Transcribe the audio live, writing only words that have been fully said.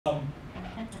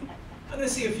going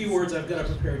to say a few words. I've got a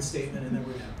prepared statement, and then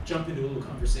we're going to jump into a little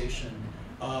conversation.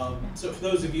 So for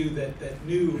those of you that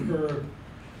knew Herb,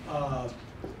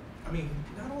 I mean,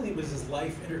 not only was his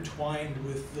life intertwined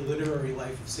with the literary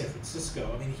life of San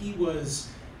Francisco, I mean, he was,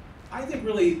 I think,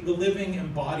 really the living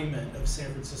embodiment of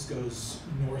San Francisco's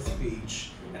North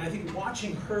Beach. And I think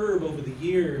watching Herb over the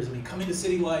years, I mean, come into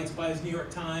City Lights, buy his New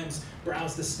York Times,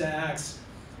 browse the stacks,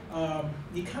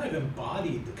 he kind of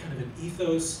embodied the kind of an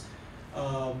ethos.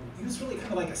 He was really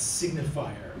kind of like a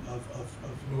signifier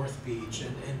of North Beach,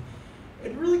 and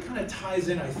it really kind of ties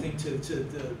in, I think, to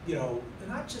the, you know,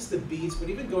 not just the beats, but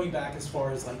even going back as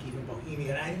far as like even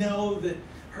Bohemia. And I know that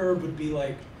Herb would be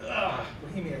like, ugh,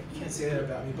 Bohemia, you can't say that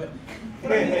about me, but I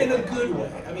mean, in a good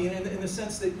way. I mean, in the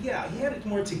sense that, yeah, he had it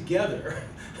more together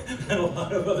than a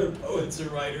lot of other poets or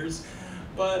writers,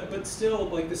 but still,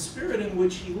 like, the spirit in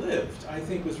which he lived, I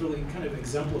think, was really kind of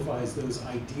exemplifies those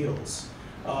ideals.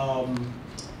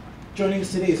 Joining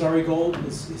us today is Ari Gold,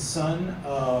 his son.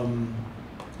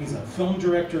 He's a film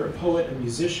director, a poet, a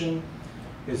musician.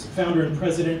 He's founder and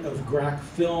president of GRAC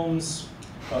Films.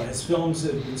 His films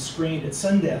have been screened at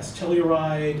Sundance,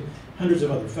 Telluride, hundreds of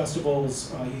other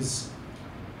festivals. He's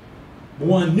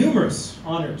won numerous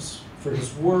honors for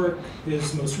his work.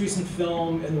 His most recent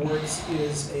film in the works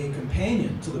is a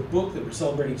companion to the book that we're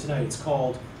celebrating tonight. It's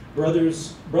called Brother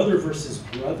versus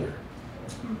Brother.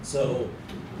 So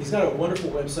he's got a wonderful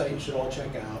website you should all check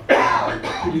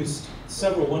out. Produced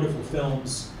several wonderful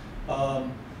films.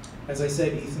 As I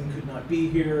said, Ethan could not be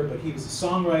here, but he was a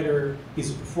songwriter,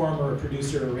 he's a performer, a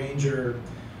producer, arranger,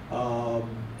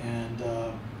 and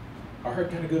our heart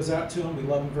kind of goes out to him. We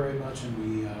love him very much,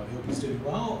 and we hope he's doing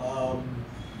well.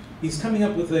 He's coming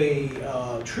up with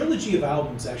a trilogy of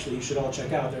albums, actually, you should all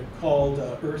check out. They're called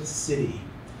Earth City.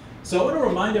 So I want to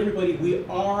remind everybody, we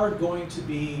are going to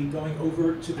be going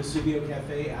over to Vesuvio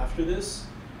Cafe after this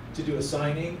to do a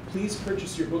signing. Please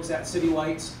purchase your books at City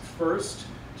Lights first.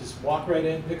 Just walk right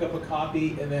in, pick up a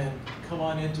copy, and then come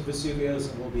on into Vesuvio's,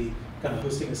 and we'll be kind of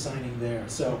hosting a signing there.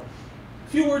 So, a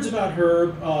few words about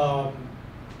Herb.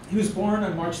 He was born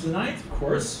on March the 9th, of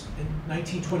course, in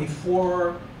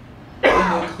 1924 in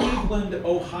the Cleveland,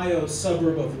 Ohio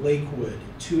suburb of Lakewood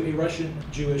to a Russian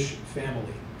Jewish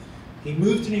family. He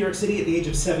moved to New York City at the age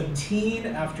of 17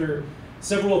 after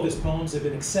several of his poems have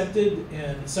been accepted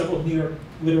in several New York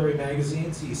literary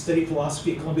magazines. He studied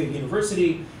philosophy at Columbia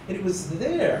University, and it was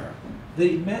there that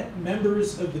he met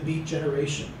members of the Beat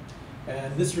generation.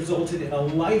 And this resulted in a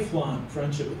lifelong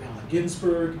friendship with Allen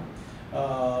Ginsberg,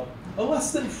 a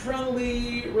less than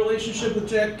friendly relationship with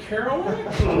Jack Kerouac,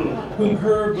 whom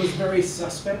Herb was very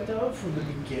suspect of from the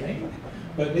beginning,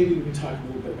 but maybe we can talk a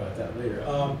little bit about that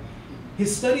later.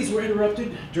 His studies were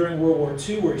interrupted during World War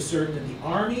II, where he served in the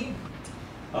Army.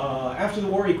 After the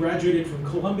war, he graduated from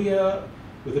Columbia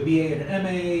with a BA and an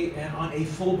MA, and on a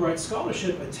Fulbright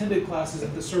scholarship, attended classes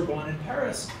at the Sorbonne in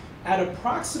Paris at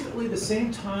approximately the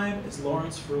same time as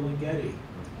Lawrence Ferlinghetti.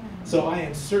 So I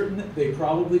am certain that they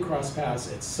probably crossed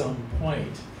paths at some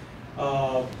point.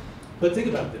 But think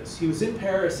about this. He was in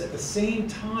Paris at the same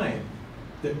time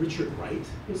that Richard Wright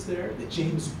was there, that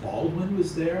James Baldwin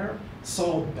was there,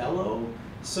 Saul Bellow.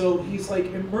 So he's like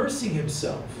immersing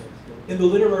himself in the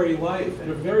literary life at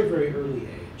a very, very early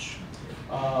age.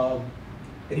 And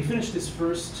he finished his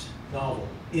first novel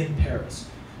in Paris.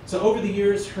 So over the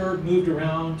years, Herb moved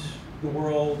around the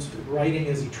world, writing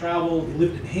as he traveled. He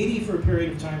lived in Haiti for a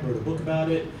period of time, wrote a book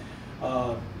about it.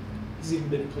 He's even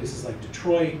been in places like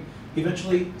Detroit. He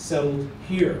eventually settled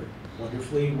here,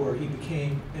 wonderfully, where he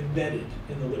became embedded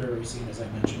in the literary scene, as I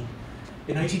mentioned.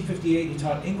 In 1958, he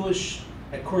taught English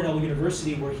at Cornell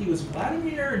University, where he was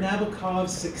Vladimir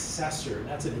Nabokov's successor. And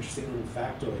that's an interesting little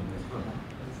factoid.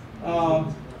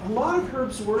 A lot of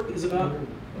Herb's work is about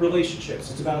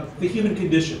relationships. It's about the human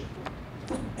condition.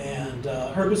 And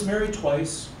Herb was married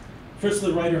twice. First to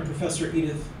the writer and professor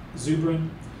Edith Zubrin,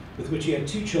 with which he had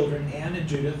 2 children, Anne and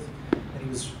Judith. And he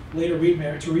was later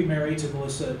remarried to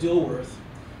Melissa Dilworth,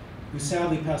 who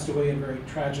sadly passed away in a very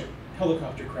tragic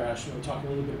helicopter crash. And we'll talk a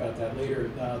little bit about that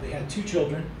later. They had 2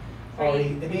 children.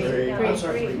 I'm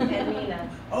sorry, and Nina.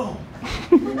 Oh.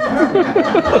 Nina!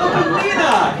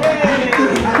 Hey!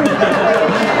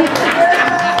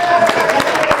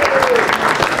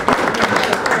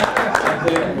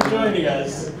 Thank you for joining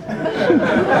us.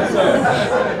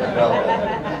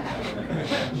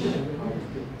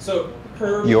 So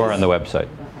Herb. You are on the website.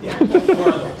 Yeah, we're on the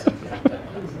website.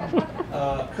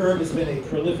 Herb has been a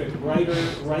prolific writer,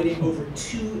 writing over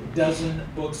 24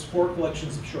 books, 4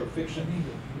 collections of short fiction.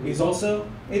 He's also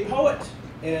a poet,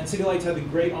 and City Lights had the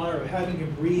great honor of having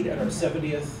him read at our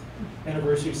 70th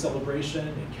anniversary celebration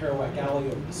in Kerouac Alley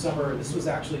over the summer. This was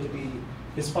actually to be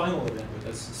his final event with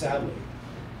us, sadly.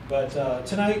 But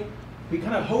tonight, we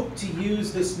kind of hope to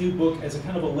use this new book as a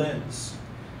kind of a lens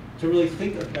to really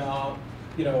think about,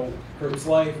 you know, Herb's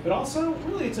life, but also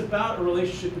really it's about a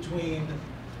relationship between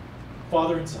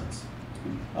father and sons.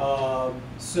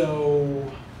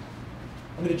 So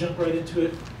I'm going to jump right into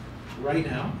it right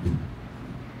now.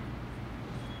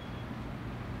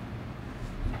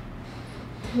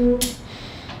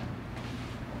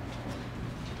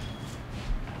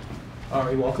 All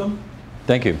right, welcome.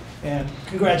 Thank you. And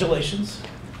congratulations.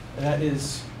 That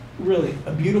is really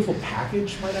a beautiful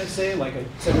package, might I say. Like I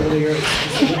said earlier,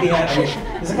 just looking at, I mean,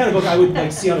 it's the kind of book I would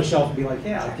like see on a shelf and be like,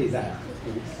 yeah, okay, that.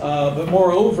 But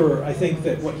moreover, I think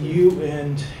that what you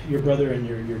and your brother and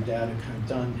your dad have kind of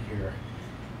done here,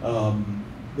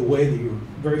 the way that you're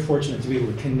very fortunate to be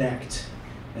able to connect,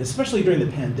 and especially during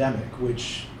the pandemic,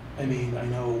 which, I mean, I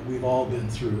know we've all been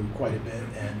through quite a bit,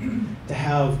 and to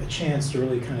have a chance to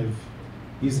really kind of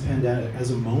use the pandemic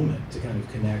as a moment to kind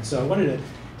of connect. So I wanted to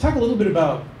talk a little bit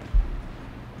about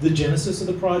the genesis of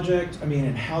the project, I mean,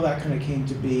 and how that kind of came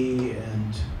to be,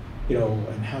 and, you know,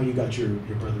 and how you got your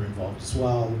brother involved as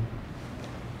well.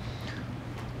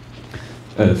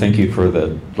 Thank you for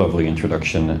the lovely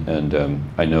introduction, and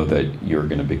I know that you're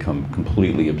going to become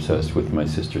completely obsessed with my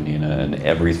sister Nina and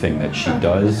everything that she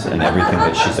does and everything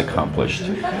that she's accomplished.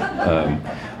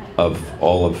 Of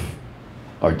all of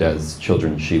our dad's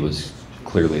children, she was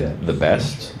clearly the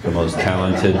best, the most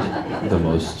talented, the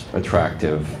most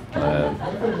attractive,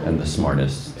 and the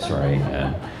smartest. Sorry,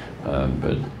 and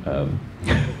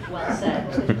Well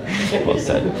said. well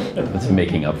said. It's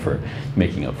making up for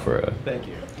Thank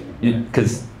you.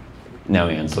 Because now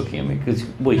Anne's looking at me, because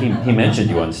well, he mentioned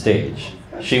you on stage.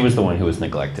 She was the one who was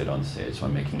neglected on stage, so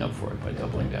I'm making up for it by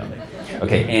doubling down.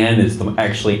 Okay, Anne is the most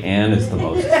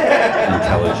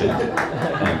intelligent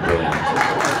and brilliant.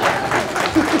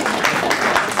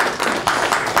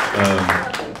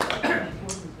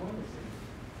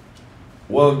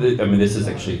 Well, I mean, this is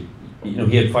actually, you know,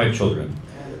 he had 5 children,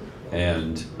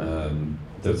 and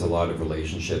there's a lot of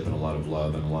relationship and a lot of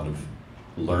love and a lot of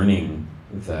learning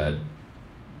that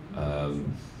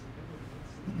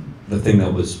the thing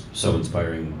that was so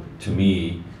inspiring to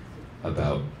me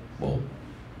about, well,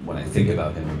 when I think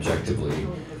about him objectively,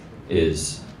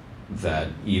 is that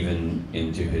even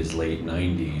into his late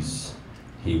 90s,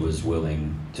 he was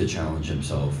willing to challenge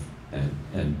himself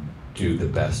and do the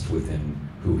best within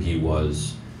who he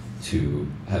was to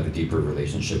have a deeper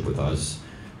relationship with us,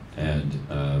 and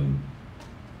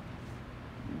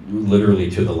literally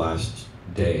to the last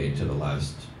day, to the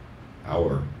last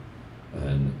hour,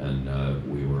 and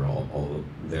we were all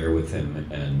there with him,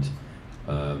 and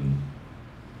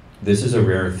this is a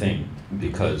rare thing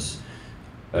because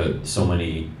so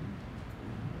many,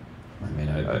 I mean,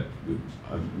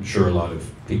 I'm sure a lot of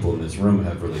people in this room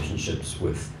have relationships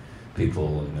with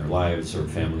people in their lives or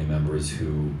family members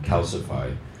who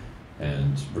calcify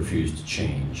and refuse to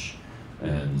change,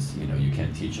 and you know, you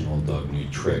can't teach an old dog new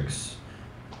tricks.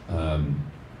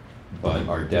 But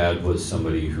our dad was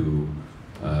somebody who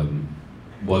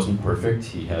wasn't perfect.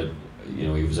 He had, you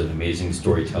know, he was an amazing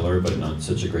storyteller, but not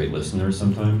such a great listener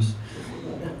sometimes.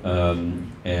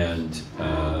 And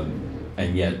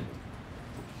yet,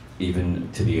 even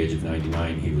to the age of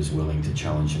 99, he was willing to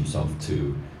challenge himself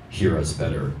to hear us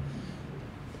better.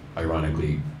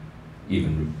 Ironically,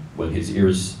 even when his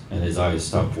ears and his eyes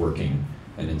stopped working,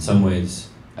 and in some ways,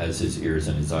 as his ears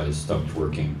and his eyes stopped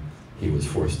working, he was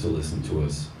forced to listen to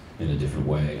us in a different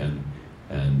way,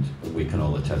 and we can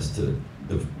all attest to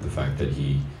the fact that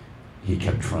he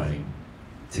kept trying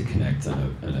to connect in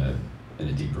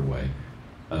a deeper way.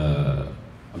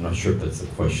 I'm not sure if that's the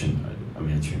question. I'm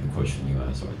answering the question you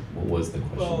asked. What was the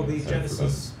question? Well, the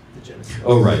genesis. The genesis.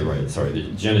 Oh, right. Sorry,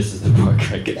 the genesis of the book.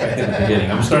 I get back at the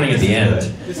beginning. I'm starting at the end.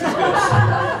 This is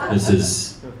good. This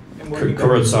is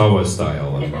Kurosawa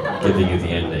style. I'm giving you the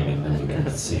ending, and then you can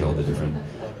see all the different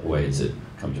ways it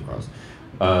comes across.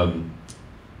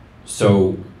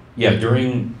 So, yeah,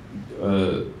 during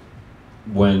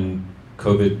when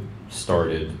COVID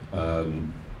started,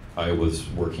 I was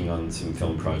working on some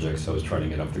film projects. I was trying to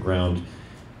get off the ground.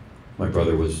 My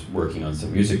brother was working on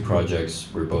some music projects.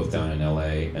 We were both down in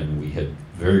LA, and we had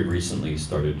very recently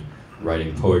started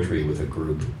writing poetry with a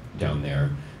group down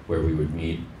there where we would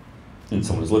meet in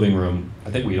someone's living room. I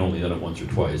think we'd only done it once or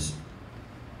twice.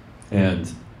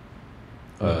 And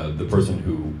the person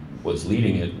who was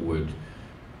leading it would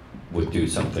do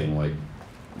something like,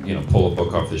 you know, pull a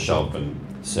book off the shelf and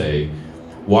say,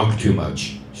 walk too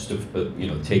much, just to, you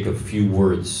know, take a few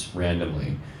words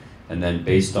randomly, and then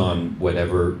based on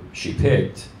whatever she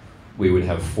picked, we would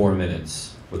have 4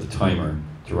 minutes with a timer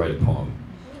to write a poem.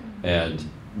 And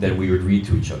then we would read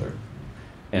to each other.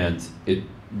 And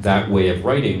that way of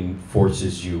writing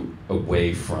forces you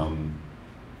away from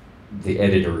the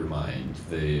editor mind,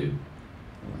 the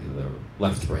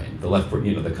left brain,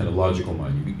 the kind of logical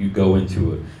mind. You go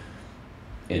into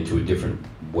a different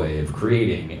way of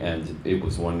creating, and it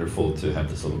was wonderful to have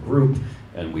this little group,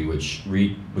 and we would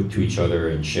read to each other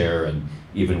and share, and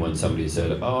even when somebody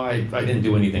said, oh, I didn't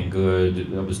do anything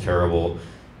good, that was terrible,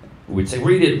 we'd say,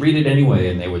 read it anyway,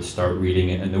 and they would start reading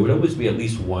it, and there would always be at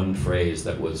least one phrase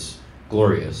that was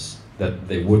glorious, that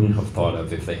they wouldn't have thought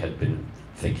of if they had been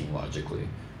thinking logically.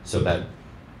 So that,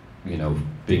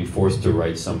 being forced to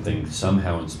write something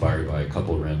somehow inspired by a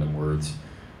couple random words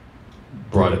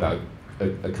brought about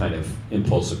a kind of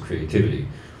impulse of creativity.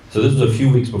 So this was a few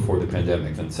weeks before the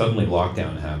pandemic, then suddenly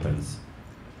lockdown happens,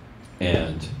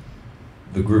 and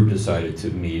the group decided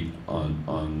to meet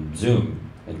on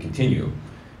Zoom and continue.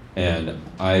 And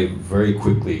I very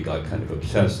quickly got kind of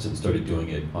obsessed and started doing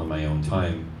it on my own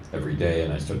time every day,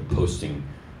 and I started posting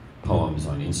poems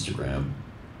on Instagram.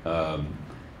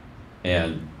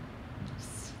 And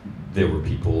there were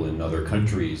people in other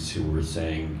countries who were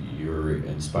saying, you're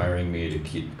inspiring me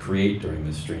to create during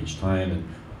this strange time. And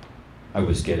I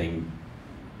was getting,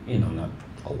 not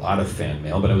a lot of fan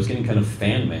mail, but I was getting kind of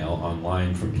fan mail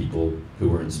online from people who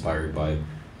were inspired by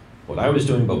what I was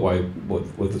doing, but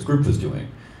what this group was doing.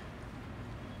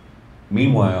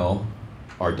 Meanwhile,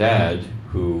 our dad,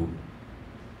 who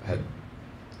had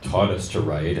taught us to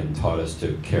write and taught us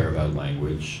to care about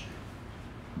language,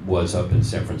 was up in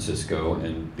San Francisco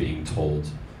and being told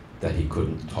that he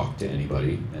couldn't talk to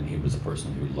anybody, and he was a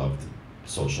person who loved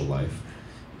social life.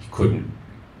 He couldn't,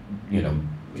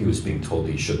 he was being told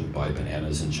he shouldn't buy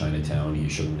bananas in Chinatown, he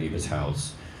shouldn't leave his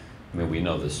house. I mean, we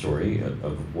know the story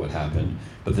of what happened,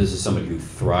 but this is somebody who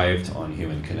thrived on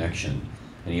human connection,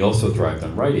 and he also thrived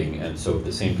on writing, and so at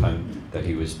the same time that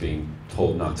he was being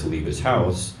told not to leave his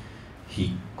house,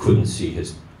 he couldn't see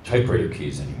his typewriter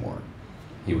keys anymore.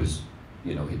 He was,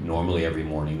 normally every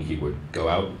morning he would go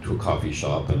out to a coffee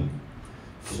shop and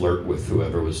flirt with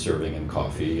whoever was serving him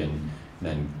coffee, and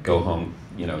then go home,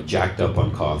 jacked up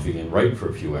on coffee and write for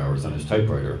a few hours on his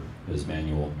typewriter, his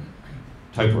manual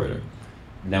typewriter.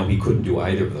 Now he couldn't do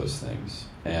either of those things,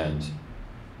 and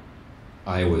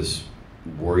I was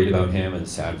worried about him and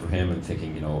sad for him and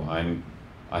thinking,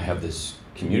 I have this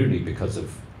community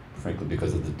frankly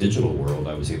because of the digital world.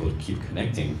 I was able to keep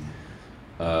connecting,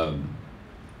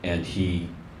 and he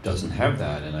doesn't have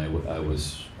that, and I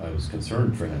was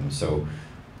concerned for him. So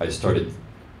I started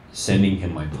sending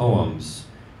him my poems,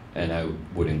 and I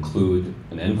would include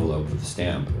an envelope with a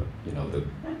stamp, the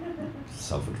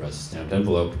self-addressed stamped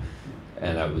envelope,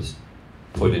 and I was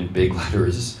put in big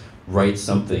letters, write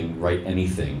something, write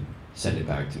anything, send it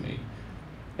back to me.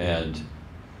 And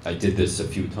I did this a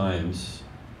few times,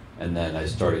 and then I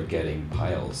started getting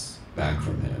piles back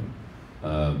from him.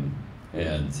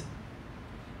 And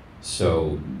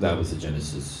so that was the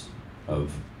genesis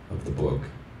of the book.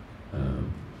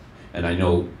 And I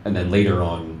know, and then later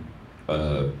on,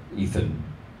 Ethan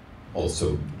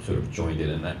also sort of joined it,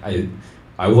 and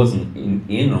I wasn't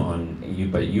in on you,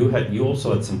 but you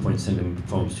also at some point sent him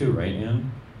poems too, right,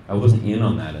 Anne? I wasn't in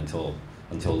on that until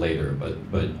later,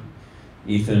 but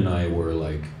Ethan and I were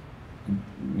like,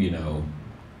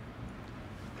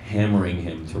 hammering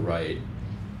him to write,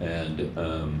 and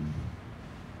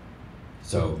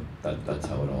so that's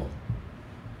how it all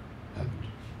happened.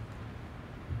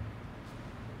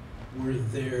 Were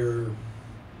there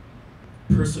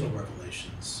personal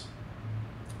revelations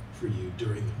for you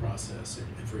during the process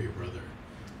and for your brother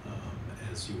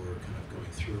as you were kind of going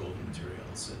through old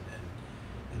materials,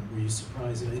 and were you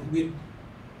surprised? I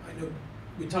know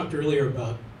we talked earlier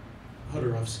about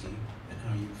Jodorowsky and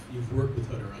how you've worked with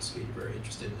Jodorowsky, you're very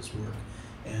interested in his work,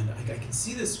 and I can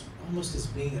see this almost as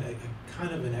being a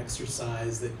kind of an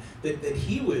exercise that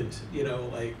he would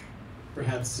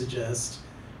perhaps suggest,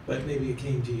 but maybe it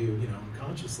came to you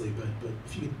unconsciously, but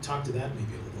if you could talk to that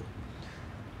maybe a little.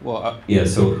 Well, yeah,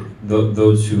 so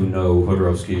those who know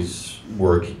Jodorowsky's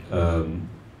work,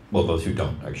 well, those who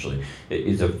don't actually,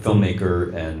 is a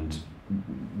filmmaker,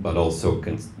 but also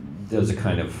does a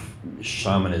kind of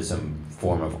shamanism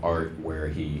form of art where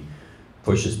he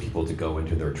pushes people to go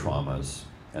into their traumas.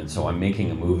 And so I'm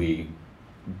making a movie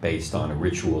based on a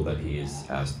ritual that he has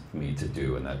asked me to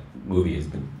do, and that movie has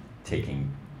been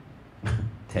taking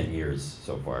 10 years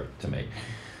so far to make.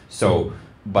 So,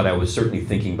 but I was certainly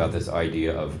thinking about this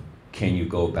idea of, can you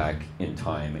go back in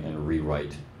time and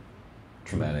rewrite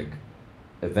traumatic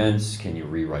events? Can you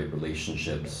rewrite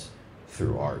relationships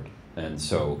through art? And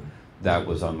so that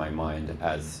was on my mind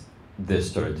as this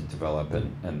started to develop,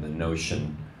 and the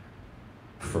notion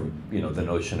the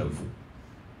notion of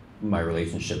my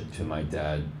relationship to my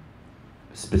dad,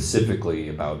 specifically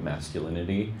about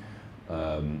masculinity,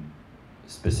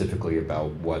 specifically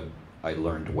about what I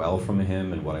learned well from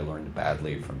him and what I learned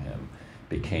badly from him,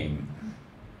 became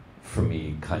for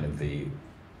me kind of the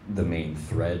main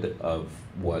thread of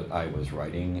what I was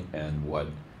writing, and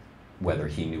whether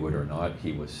he knew it or not,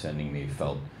 he was sending me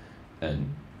felt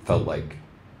like,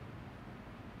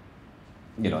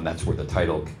 and that's where the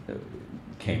title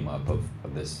came up of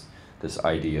this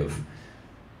idea of,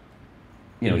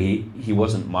 he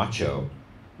wasn't macho,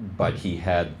 but he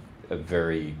had a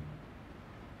very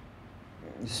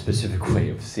specific way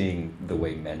of seeing the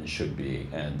way men should be,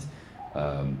 and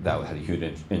that had a huge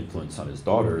influence on his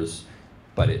daughters,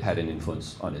 but it had an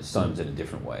influence on his sons in a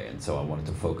different way. And so I wanted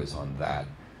to focus on that,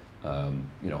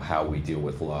 how we deal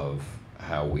with love,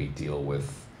 how we deal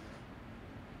with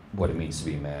what it means to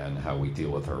be a man, how we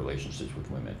deal with our relationships with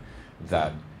women.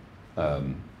 That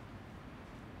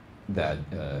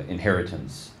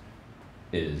inheritance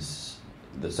is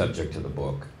the subject of the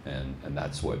book, and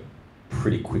that's what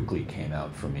pretty quickly came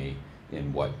out for me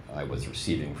in what I was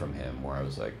receiving from him, where I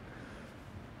was like,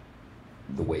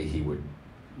 the way he would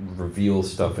reveal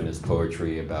stuff in his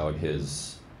poetry about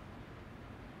his,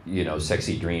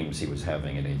 sexy dreams he was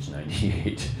having at age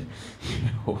 98,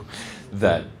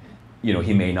 that,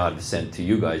 he may not have sent to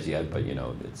you guys yet, but,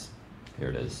 here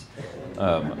it is.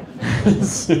 But,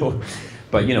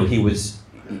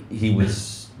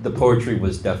 the poetry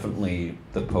was definitely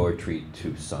the poetry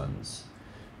to sons,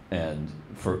 and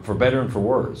for better and for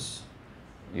worse,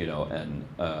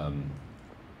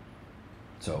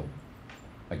 so,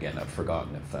 again, I've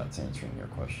forgotten if that's answering your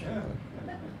question.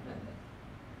 But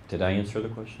did I answer the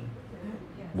question?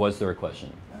 Was there a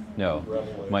question? No.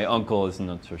 My uncle is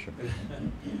not so sure.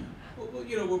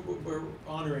 Well, we're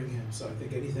honoring him, so I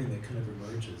think anything that kind of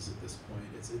emerges at this point,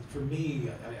 for me,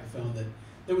 I found that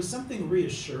there was something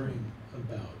reassuring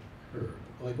about Herb.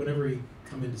 Like whenever he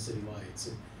come into City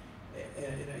Lights,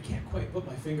 and I can't quite put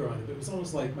my finger on it, but it was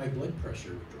almost like my blood pressure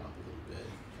would drop a little bit.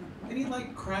 And he'd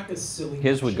like crack a silly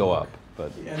His would joke. go up,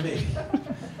 but... Yeah, maybe.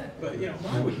 But,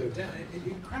 mine would go down. And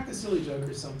he'd crack a silly joke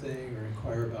or something, or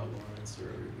inquire about Lawrence,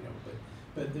 or,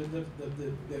 but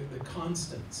the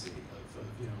constancy of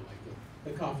like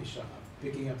the coffee shop,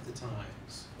 picking up the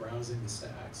Times, browsing the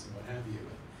stacks, and what have you,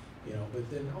 but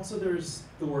then also there's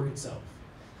the work itself.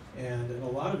 And a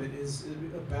lot of it is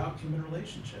about human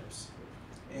relationships.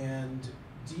 And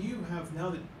do you have, now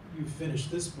that you've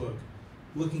finished this book,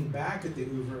 looking back at the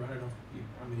oeuvre, I don't know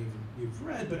how many of you've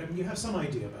read, but I mean, you have some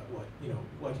idea about what he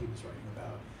was writing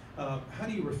about. How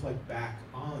do you reflect back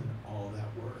on all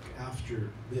that work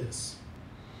after this?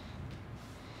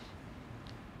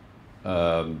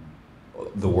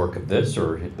 The work of this,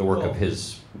 or the work of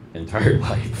his entire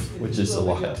life, which is a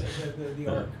lot. The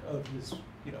arc of his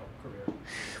career.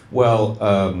 Well,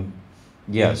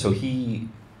 yeah, so he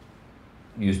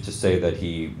used to say that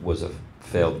he was a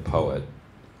failed poet,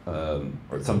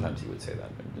 or sometimes he would say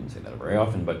that, but didn't say that very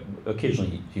often, but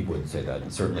occasionally he would say that,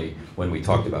 and certainly when we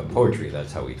talked about poetry,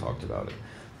 that's how we talked about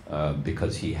it,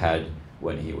 because he had,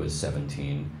 when he was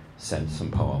 17, sent some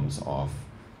poems off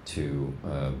to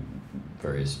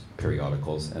various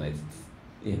periodicals, and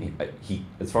he,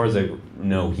 as far as I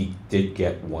know, he did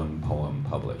get one poem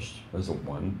published. It was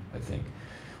one, I think,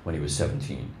 when he was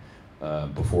 17,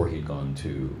 before he'd gone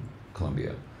to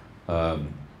Columbia.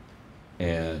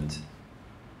 And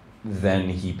then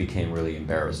he became really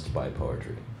embarrassed by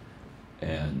poetry,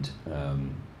 and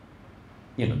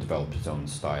developed his own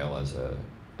style as a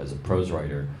prose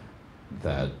writer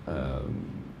that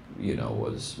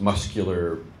was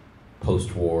muscular,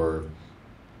 post-war.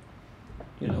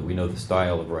 We know the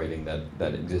style of writing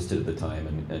that existed at the time,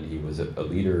 and he was a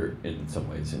leader in some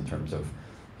ways in terms of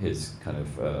his kind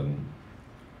of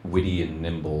witty and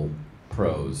nimble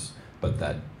prose, but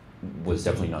that was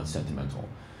definitely not sentimental.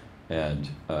 And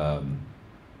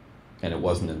it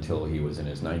wasn't until he was in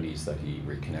his 90s that he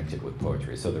reconnected with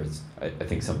poetry. So there's, I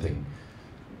think, something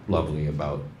lovely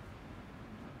about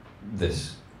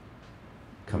this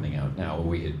coming out now.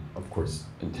 We had, of course,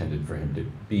 intended for him to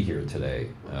be here today,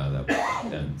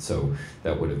 and so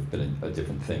that would have been a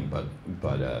different thing, but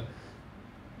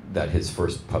that his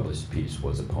first published piece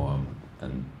was a poem,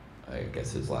 and I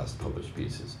guess his last published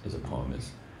piece is a poem,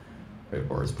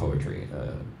 or is poetry.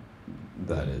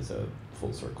 That is a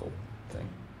full circle thing.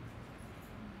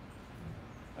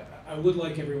 I would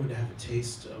like everyone to have a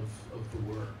taste of the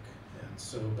work, and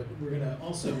so, but we're going to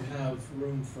also have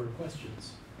room for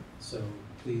questions. So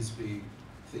please be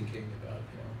thinking about,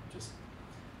 just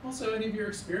Also, any of your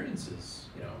experiences,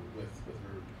 with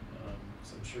Herb.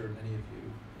 'Cause I'm sure many of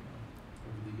you,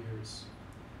 over the years.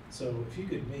 So if you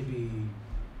could maybe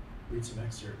read some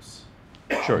excerpts.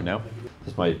 Sure. Now,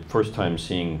 this is my first time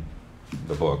seeing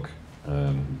the book,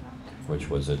 which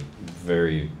was a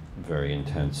very, very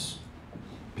intense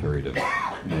period of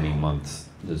many months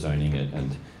designing it,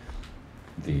 and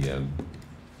the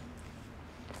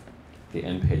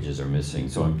end pages are missing.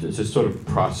 So I'm just sort of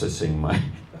processing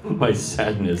my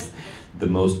sadness. The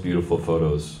most beautiful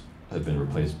photos have been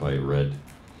replaced by red,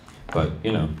 but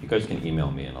you guys can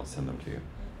email me and I'll send them to you.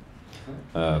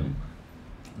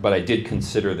 But I did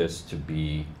consider this to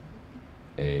be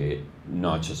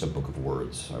not just a book of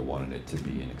words. I wanted it to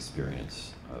be an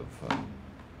experience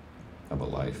of a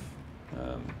life,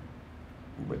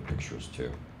 with pictures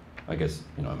too. I guess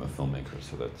I'm a filmmaker,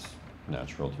 so that's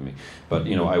natural to me. But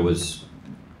I was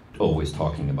always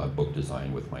talking about book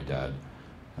design with my dad.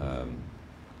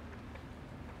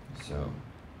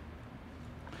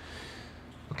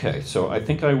 Okay, so I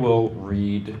think I will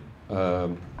read.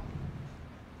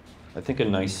 I think a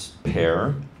nice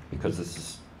pair, because this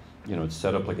is, it's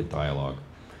set up like a dialogue.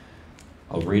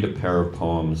 I'll read a pair of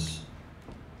poems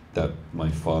that my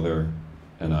father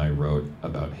and I wrote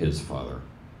about his father.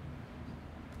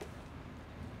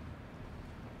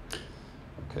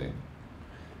 Okay.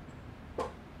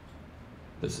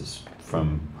 This is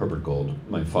from Herbert Gold,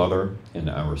 My Father in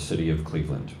Our City of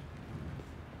Cleveland.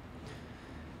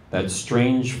 That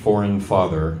strange foreign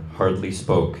father hardly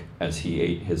spoke as he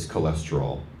ate his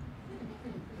cholesterol.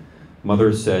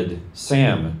 Mother said,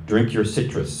 "Sam, drink your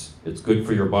citrus, it's good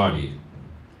for your body."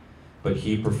 But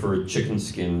he preferred chicken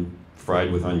skin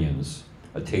fried with onions,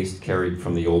 a taste carried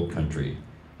from the old country,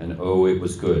 and oh, it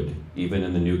was good, even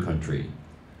in the new country.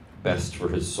 Best for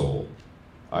his soul.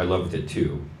 I loved it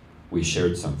too. We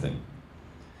shared something.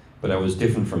 But I was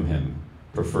different from him,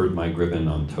 preferred my gribbon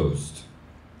on toast.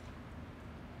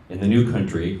 In the new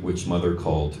country, which Mother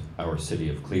called our city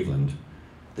of Cleveland,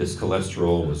 this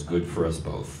cholesterol was good for us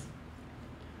both.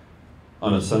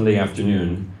 On a Sunday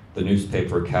afternoon, the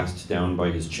newspaper cast down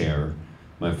by his chair,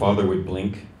 my father would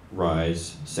blink,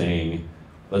 rise, saying,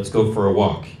 "Let's go for a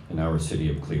walk in our city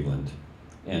of Cleveland."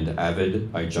 And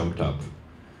avid, I jumped up.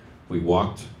 We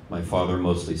walked, my father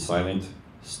mostly silent,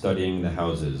 studying the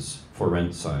houses, for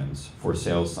rent signs, for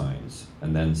sale signs,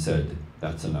 and then said,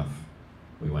 "That's enough."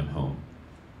 We went home.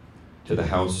 To the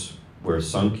house where,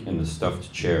 sunk in the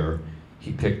stuffed chair,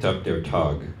 he picked up Der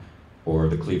Tag, or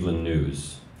the Cleveland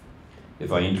News.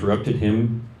 If I interrupted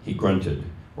him, he grunted,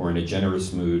 or in a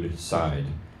generous mood, sighed,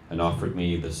 and offered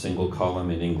me the single column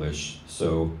in English,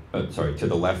 to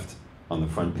the left on the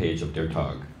front page of Der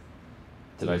Tag.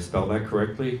 Did I spell that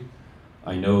correctly?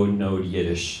 I know no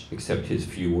Yiddish except his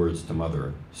few words to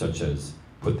Mother, such as,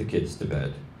 "Put the kids to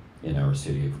bed," in our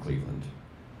city of Cleveland.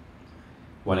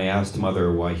 When I asked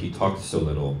Mother why he talked so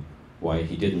little, why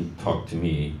he didn't talk to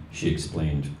me, she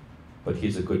explained, "But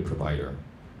he's a good provider."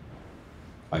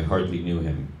 I hardly knew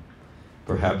him.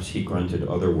 Perhaps he grunted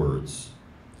other words.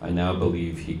 I now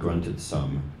believe he grunted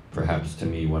some, perhaps to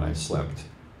me when I slept,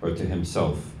 or to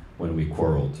himself when we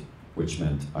quarreled, which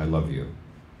meant "I love you."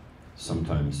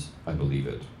 Sometimes I believe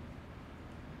it.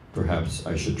 Perhaps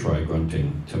I should try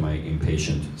grunting to my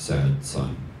impatient, sad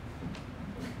son.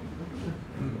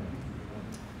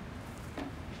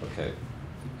 Okay,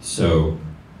 so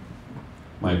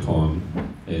my poem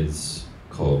is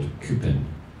called Kupin,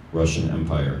 Russian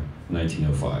Empire,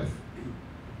 1905.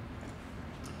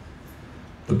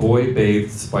 The boy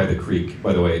bathes by the creek.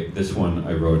 By the way, this one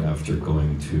I wrote after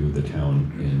going to the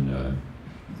town in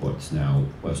what's now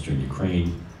Western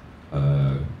Ukraine,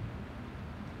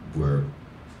 where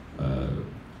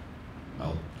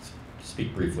I'll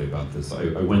speak briefly about this.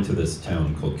 I went to this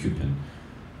town called Kupin,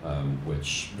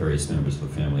 which various members of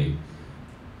the family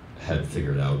had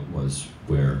figured out was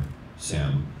where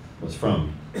Sam was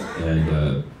from.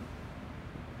 And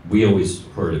we always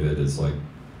heard of it as like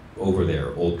over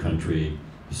there, old country,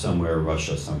 somewhere,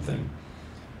 Russia, something.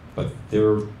 But there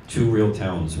were two real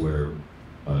towns where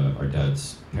our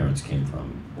dad's parents came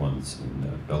from. One's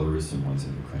in Belarus and one's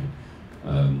in Ukraine.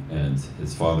 And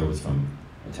his father was from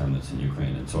a town that's in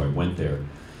Ukraine. And so I went there.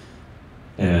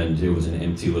 And it was an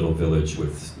empty little village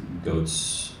with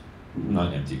goats,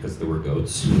 not empty because there were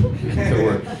goats,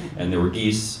 there were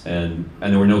geese, and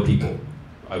there were no people.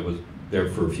 I was there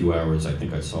for a few hours. I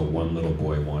think I saw one little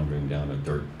boy wandering down a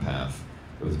dirt path.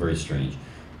 It was very strange.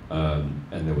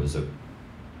 And there was a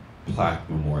plaque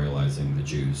memorializing the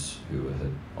Jews who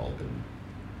had all been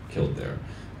killed there.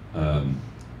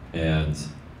 And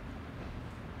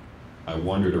I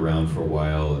wandered around for a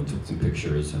while and took some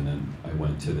pictures, and then I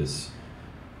went to this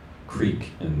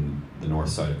creek in the north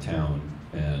side of town,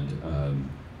 and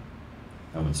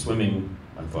I went swimming.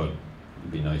 I thought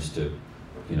it'd be nice to,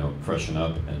 freshen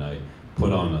up, and I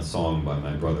put on a song by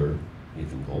my brother,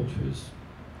 Ethan Gold, who's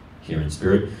here in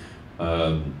spirit,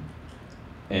 and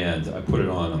I put it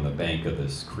on the bank of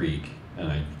this creek,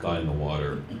 and I got in the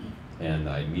water, and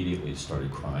I immediately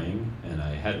started crying, and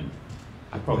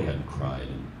I probably hadn't cried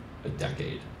in a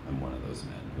decade. I'm one of those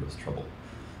men who has trouble.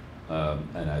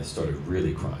 And I started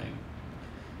really crying.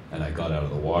 And I got out of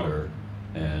the water,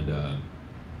 and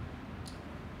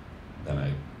then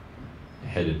I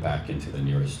headed back into the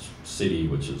nearest city,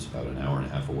 which is about an hour and a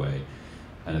half away.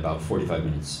 And about 45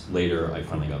 minutes later, I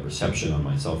finally got reception on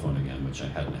my cell phone again, which I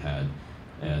hadn't had.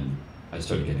 And I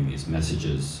started getting these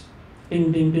messages,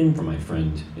 ding, ding, ding, from my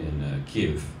friend in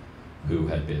Kiev, who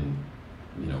had been,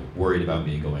 worried about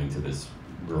me going to this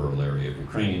rural area of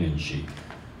Ukraine, and she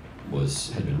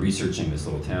had been researching this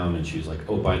little town, and she was like,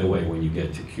 oh, by the way, when you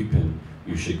get to Kupin,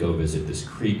 you should go visit this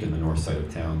creek in the north side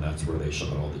of town. That's where they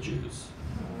shot all the Jews.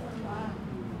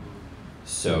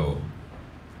 So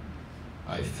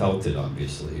I felt it,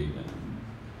 obviously,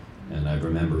 and I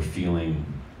remember feeling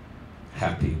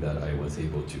happy that I was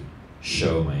able to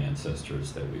show my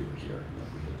ancestors that we were here,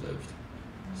 that we had lived.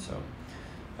 So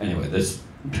anyway, that's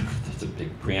a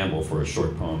big preamble for a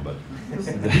short poem, but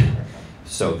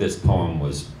so this poem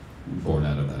was born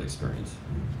out of that experience.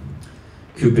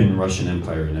 Kupin, Russian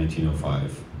Empire,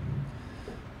 1905.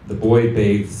 The boy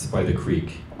bathes by the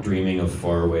creek, dreaming of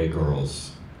faraway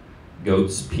girls.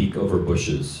 Goats peek over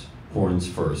bushes, horns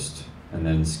first, and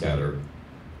then scatter.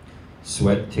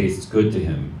 Sweat tastes good to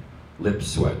him, lip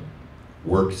sweat,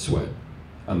 work sweat,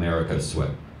 America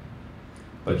sweat.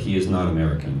 But he is not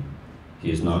American.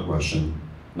 He is not Russian,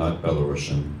 not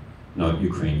Belarusian, not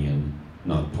Ukrainian,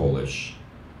 not Polish.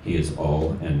 He is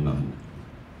all and none.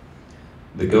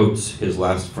 The goats, his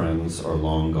last friends, are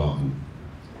long gone.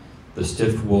 The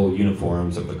stiff wool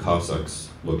uniforms of the Cossacks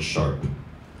look sharp.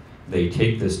 They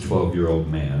take this 12-year-old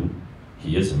man,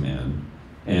 he is a man,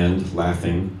 and,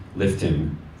 laughing, lift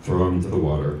him, throw him to the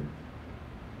water.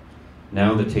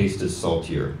 Now the taste is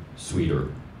saltier, sweeter,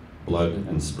 blood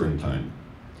and springtime.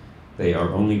 They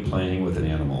are only playing with an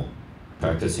animal,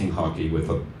 practicing hockey with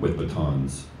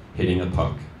batons, hitting a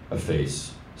puck, a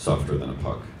face, softer than a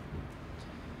puck.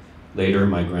 Later,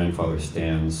 my grandfather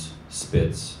stands,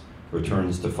 spits,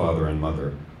 returns to father and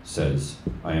mother, says,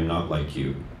 I am not like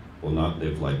you, will not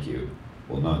live like you,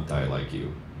 will not die like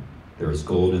you. There is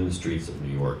gold in the streets of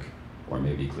New York, or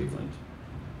maybe Cleveland.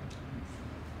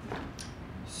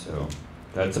 So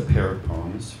that's a pair of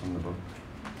poems from the book.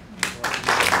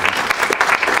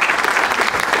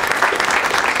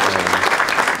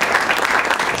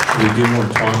 Should we do more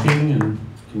talking, and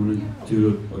do you want to do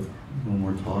a little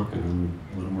more talk and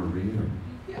a little more read? Or?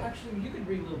 Yeah, actually, you could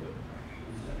read a little bit more.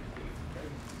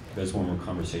 You guys want more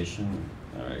conversation?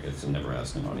 All right, I guess I'll never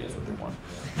ask an audience what they want.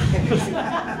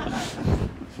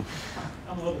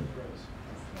 I'm a little bit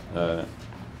gross.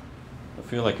 I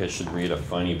feel like I should read a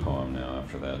funny poem now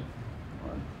after that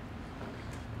one.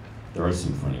 There are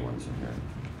some funny ones in here.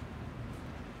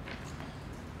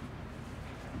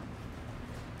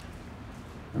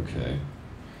 Okay.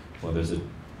 Well, let's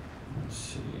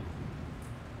see.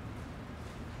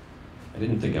 I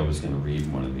didn't think I was going to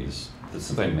read one of these.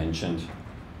 Since I mentioned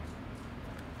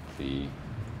the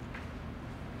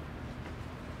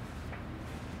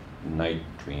night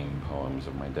dream poems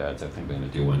of my dad's, I think I'm going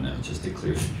to do one now, just to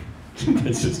clear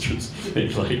my sister's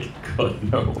face, like, God,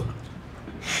 no.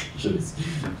 Just,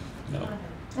 no.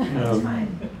 That's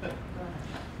fine.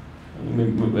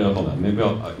 Maybe, hold on, maybe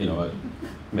I'll,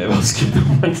 maybe I'll skip the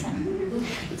one.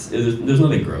 There's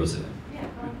nothing gross in it.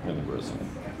 Nothing gross in it.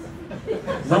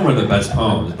 It's not one of the best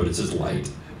poems, but it's just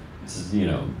light. It's just,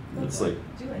 it's like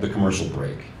the commercial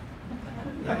break.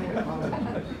 No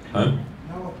apologies. Huh?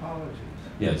 No apologies.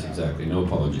 Yes, exactly. No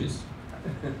apologies.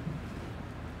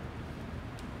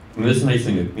 And this nice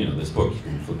thing that, this book, you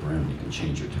can flip around, you can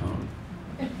change your tone.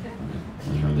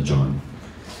 When you're on the John.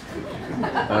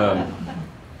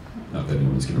 Not that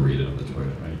anyone's going to read it on the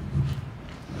toilet, right?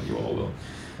 No, you all will.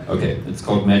 Okay, it's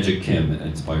called Magic Kim, and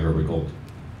it's by Herbert Gold.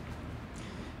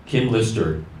 Kim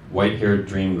Lister, white-haired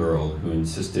dream girl who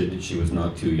insisted she was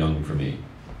not too young for me.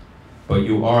 But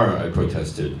you are, I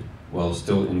protested, while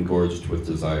still engorged with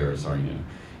desires, aren't you?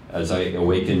 As I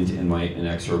awakened in my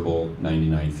inexorable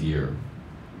 99th year,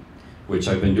 which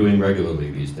I've been doing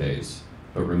regularly these days,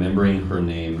 but remembering her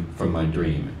name from my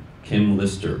dream, Kim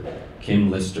Lister,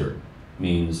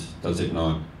 means, does it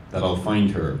not, that I'll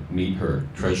find her, meet her,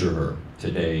 treasure her,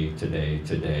 today, today,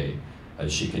 today,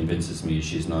 as she convinces me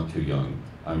she's not too young,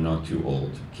 I'm not too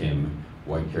old, Kim,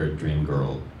 white-haired dream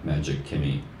girl, Magic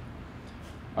Kimmy.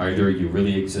 Either you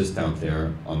really exist out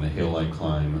there on the hill I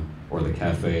climb, or the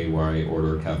cafe where I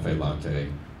order cafe latte,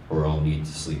 or I'll need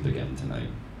to sleep again tonight.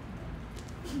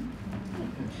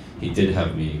 He did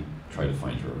have me try to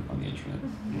find her on the internet.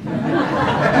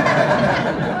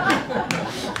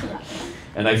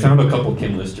 And I found a couple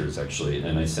Kim Listers, actually,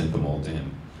 and I sent them all to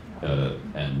him.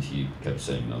 And he kept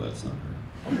saying, no, that's not her.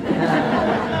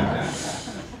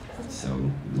 So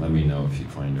let me know if you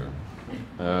find her.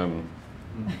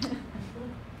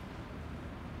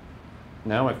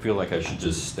 Now I feel like I should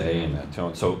just stay in that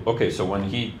tone. So, okay, so when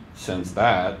he sends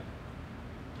that,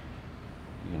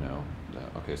 you know,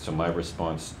 okay, so my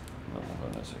response, hold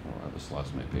on a second, I just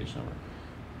lost my page number.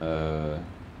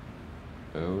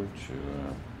 Go to,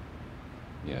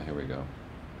 yeah, here we go,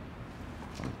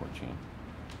 114.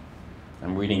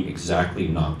 I'm reading exactly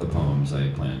not the poems I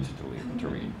planned to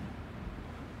read.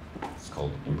 It's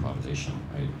called improvisation,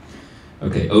 right?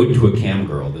 Okay, Ode to a Cam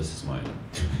Girl, this is mine.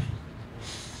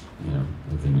 You know,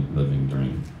 living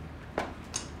during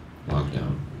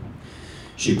lockdown.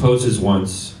 She poses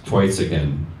once, twice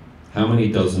again. How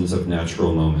many dozens of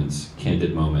natural moments,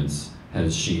 candid moments,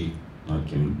 has she, not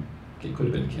Kim, it could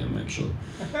have been Kim actually.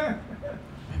 Maybe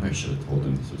I should have told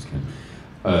him this was Kim.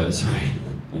 Sorry,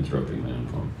 interrupting my own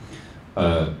poem.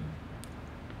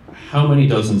 How many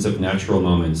dozens of natural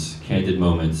moments, candid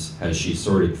moments, has she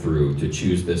sorted through to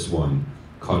choose this one,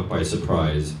 caught by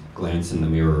surprise, glance in the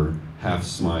mirror, half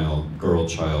smile, girl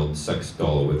child, sex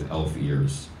doll with elf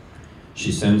ears.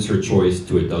 She sends her choice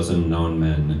to a dozen known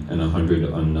men and 100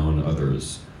 unknown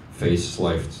others, face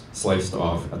sliced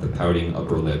off at the pouting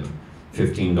upper lip,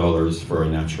 $15 for a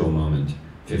natural moment,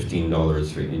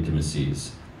 $15 for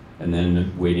intimacies, and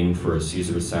then waiting for a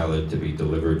Caesar salad to be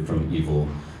delivered from evil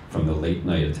from the late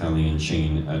night Italian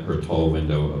chain at her tall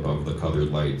window above the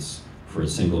colored lights, for a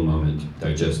single moment,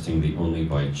 digesting the only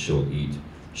bite she'll eat.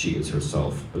 She is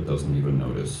herself, but doesn't even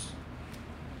notice.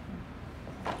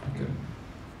 Okay.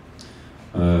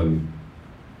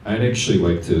 I'd actually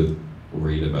like to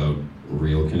read about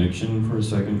real connection for a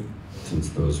second, since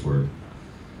those were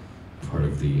part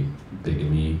of the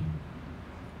bigamy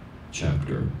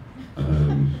chapter.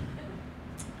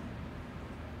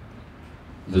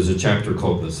 There's a chapter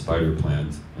called The Spider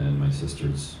Plant, and my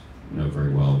sisters know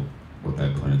very well what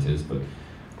that plant is, but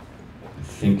I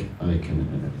think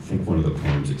one of the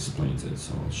poems explains it,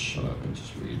 so I'll shut up and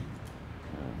just read.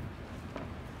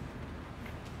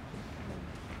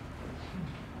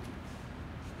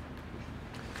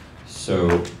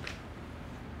 So,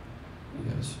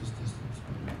 yes, is this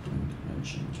spider plant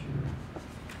mentioned here?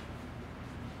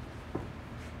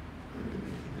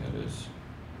 Yeah, it is.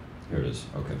 Here it is,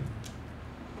 okay.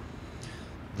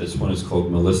 This one is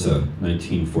called Melissa,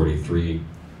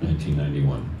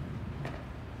 1943-1991.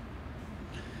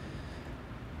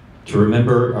 To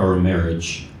remember our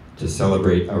marriage, to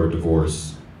celebrate our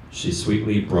divorce, she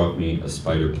sweetly brought me a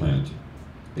spider plant.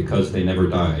 Because they never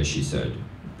die, she said.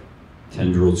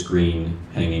 Tendrils green,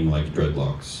 hanging like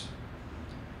dreadlocks.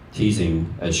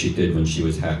 Teasing, as she did when she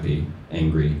was happy,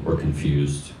 angry, or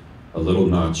confused, a little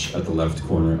notch at the left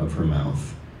corner of her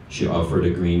mouth, she offered a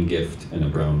green gift in a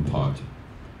brown pot.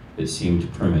 It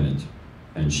seemed permanent,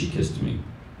 and she kissed me.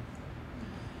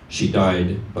 She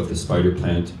died, but the spider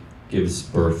plant gives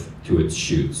birth to its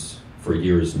shoots, for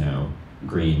years now,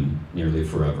 green, nearly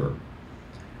forever.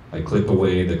 I clip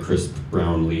away the crisp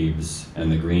brown leaves, and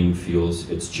the green feels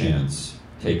its chance,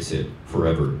 takes it,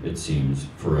 forever, it seems,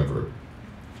 forever.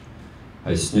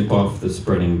 I snip off the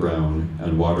spreading brown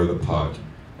and water the pot,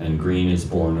 and green is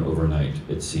born overnight,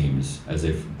 it seems, as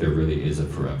if there really is a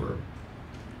forever.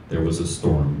 There was a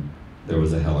storm, there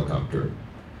was a helicopter.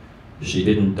 She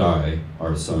didn't die,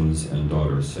 our sons and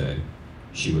daughters say.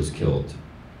 She was killed.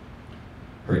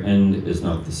 Her end is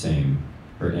not the same.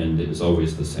 Her end is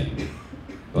always the same.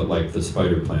 But like the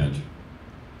spider plant,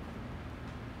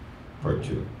 part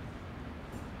 2.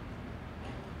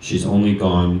 She's only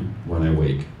gone when I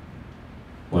wake.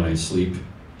 When I sleep,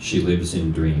 she lives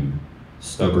in dream,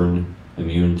 stubborn,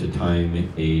 immune to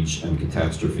time, age, and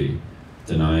catastrophe,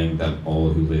 denying that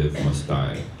all who live must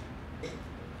die.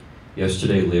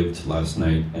 Yesterday lived last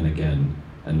night and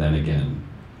then again.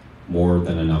 More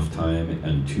than enough time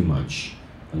and too much,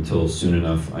 until soon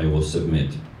enough I will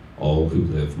submit, all who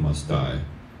live must die.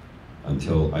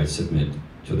 Until I submit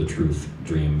to the truth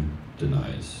dream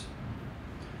denies.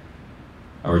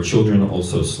 Our children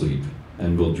also sleep,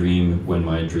 and will dream when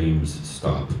my dreams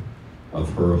stop,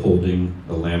 of her holding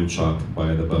the lamb chop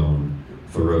by the bone,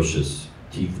 ferocious,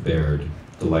 teeth bared,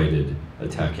 delighted,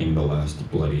 attacking the last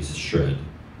bloody shred.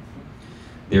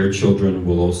 Their children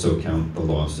will also count the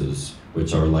losses,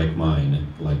 which are like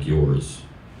mine, like yours.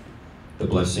 The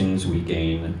blessings we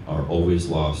gain are always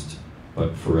lost,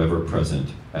 but forever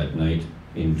present at night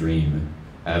in dream,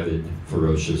 avid,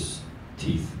 ferocious,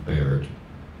 teeth bared.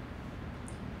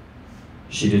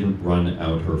 She didn't run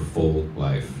out her full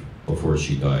life before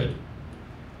she died.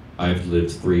 I've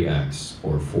lived 3 acts,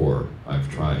 or 4, I've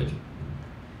tried.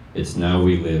 It's now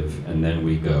we live and then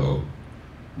we go.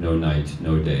 No night,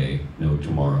 no day, no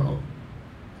tomorrow.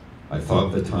 I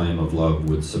thought the time of love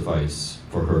would suffice.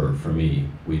 For her, for me,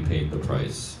 we paid the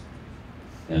price.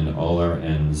 And all our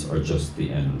ends are just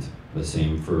the end. The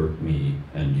same for me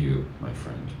and you, my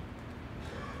friend.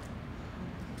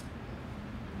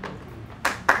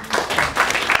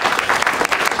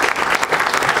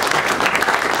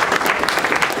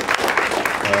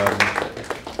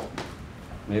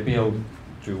 Maybe I'll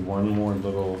do one more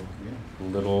little,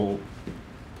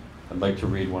 I'd like to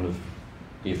read one of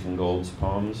Ethan Gould's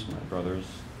poems, my brother's.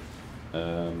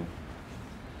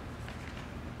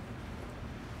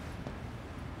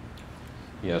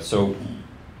 Yeah, so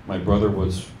my brother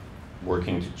was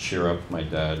working to cheer up my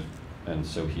dad, and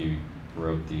so he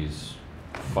wrote these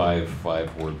 5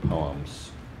 5-word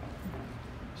poems.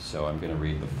 So I'm going to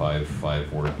read the 5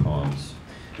 5-word poems.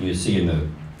 You see in the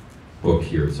book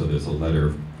here, so there's a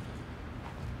letter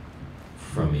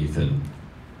from Ethan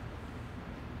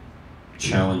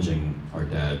challenging our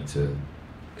dad to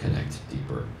connect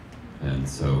deeper. And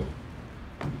so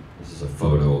this is a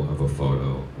photo of a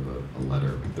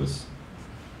letter. But this,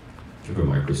 if you have a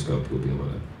microscope, you'll be able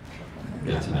to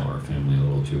get to know our family a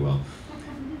little too well.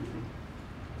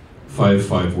 5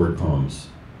 5-word poems.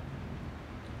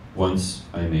 Once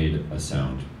I made a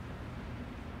sound.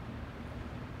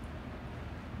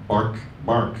 Bark,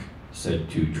 bark, said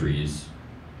 2 trees.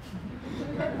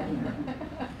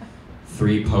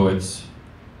 3 poets,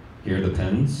 hear the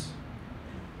pens.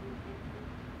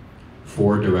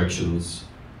 4 directions,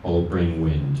 all bring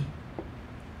wind.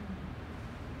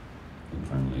 And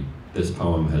finally, this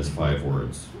poem has 5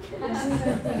 words.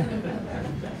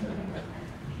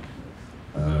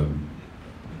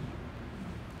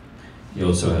 He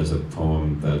also has a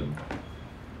poem that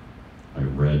I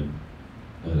read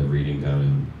at a reading down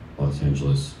in Los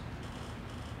Angeles.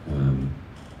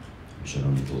 Actually, I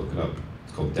don't need to look it up.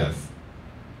 It's called Death.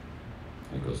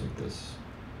 It goes like this.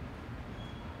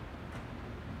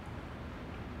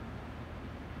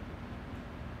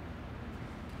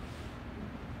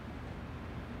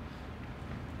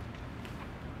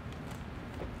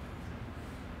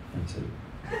 That's it.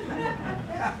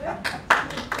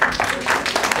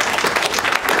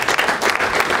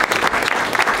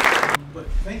 But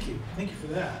thank you for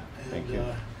that. And, Thank you.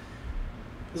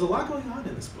 There's a lot going on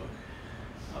in this book,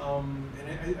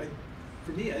 and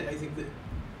for me, I think that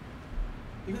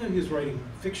even though he was writing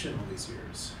fiction all these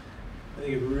years, I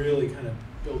think it really kind of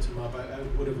built him up. I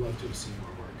would have loved to have seen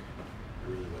more work. I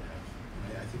really would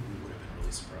have. I think we would have been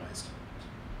really surprised.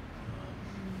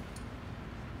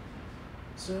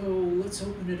 So let's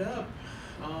open it up.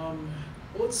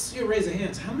 Let's raise of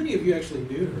hands. How many of you actually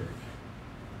knew her?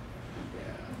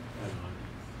 Yeah, right on.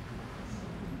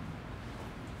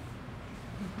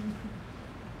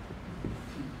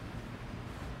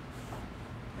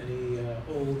 Any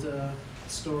old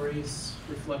stories,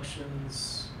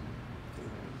 reflections?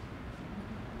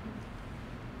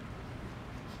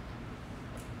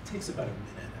 It takes about a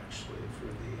minute actually for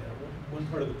the one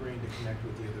part of the brain to connect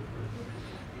with the other part of the brain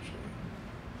usually.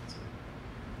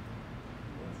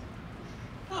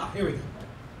 Here we go.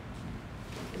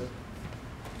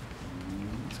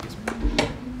 Excuse me. I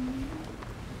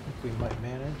think we might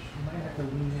manage. You might have to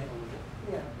lean in a little.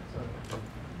 Yeah, sorry.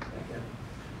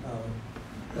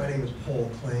 My name is Paul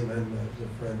Clayman. I'm a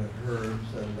friend of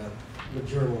Herb's, and I'm a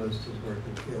journalist who's worked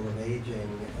in the field of aging.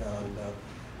 And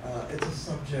it's a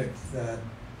subject that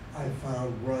I found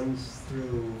runs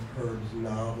through Herb's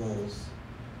novels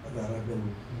that I've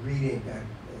been reading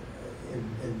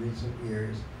in recent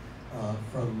years.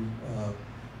 From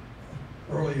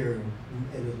earlier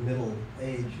in his middle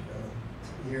age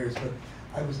years, but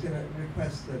I was going to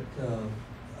request that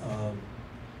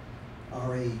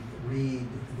Ari read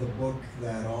the book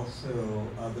that also,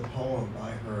 the poem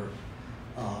by her,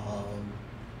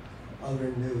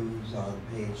 Other News on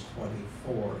page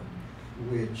 24,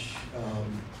 which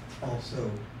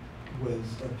also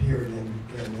appeared in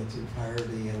its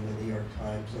entirety in the New York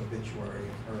Times obituary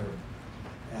of her.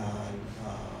 And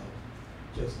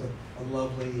just a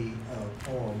lovely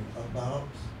poem about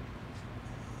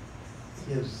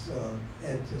his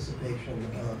anticipation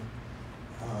of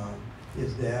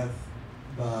his death,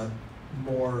 but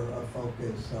more a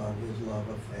focus on his love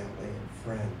of family and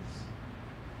friends.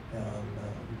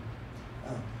 And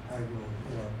I will,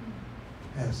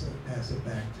 pass it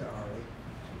back to Ari.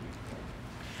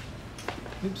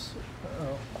 Oops.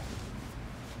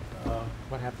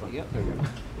 What happened? Yep, there we go.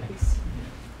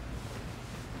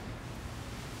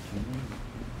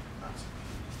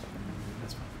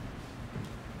 That's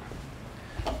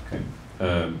fine. Okay.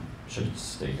 Should it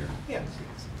stay here? Yeah.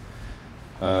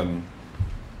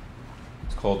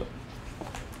 It's called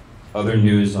Other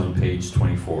News on page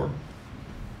 24.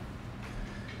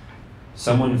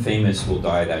 Someone famous will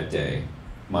die that day,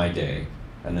 my day,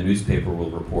 and the newspaper will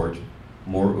report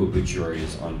more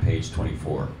obituaries on page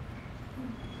 24.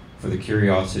 For the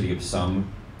curiosity of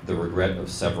some, the regret of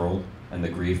several, and the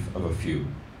grief of a few.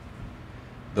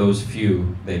 Those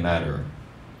few, they matter,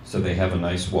 so they have a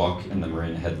nice walk in the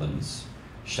Marin headlands,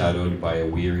 shadowed by a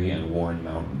weary and worn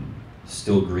mountain,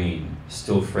 still green,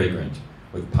 still fragrant,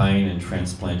 with pine and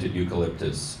transplanted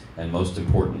eucalyptus, and most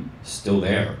important, still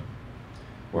there,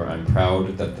 where I'm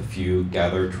proud that the few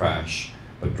gather trash,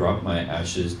 but drop my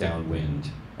ashes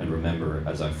downwind, and remember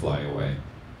as I fly away.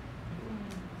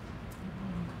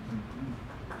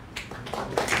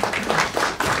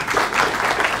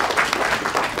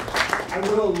 I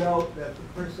will note that the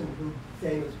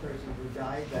famous person who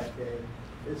died that day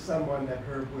is someone that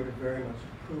Herb would have very much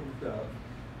approved of,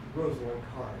 Rosalind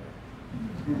Carter.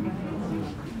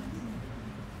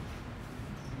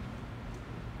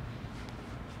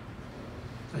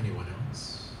 Anyone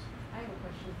else? I have a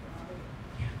question for Ari.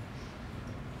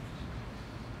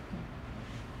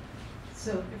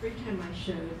 So every time I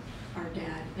showed our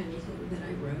dad anything that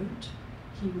I wrote,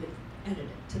 he would edit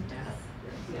it to death.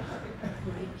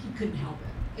 Right? He couldn't help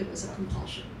it. It was a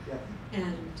compulsion. Yeah.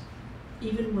 And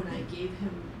even when I gave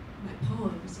him my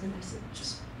poems, and I said,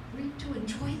 just read to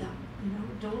enjoy them.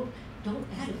 Don't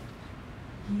edit.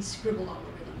 He scribbled all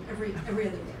over them. Every other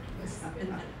word was an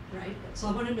edit, right? So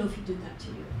I want to know if he did that to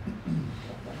you.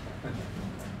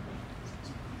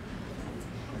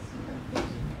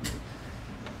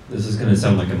 This is going to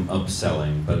sound like I'm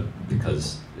upselling, but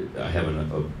because I have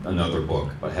another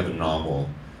book, I have a novel,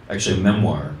 actually a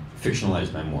memoir,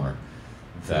 fictionalized memoir,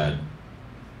 that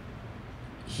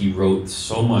he wrote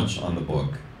so much on the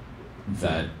book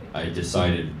that I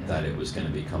decided that it was going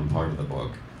to become part of the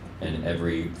book. And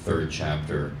every third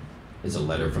chapter is a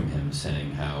letter from him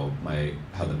saying how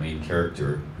the main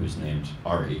character, who's named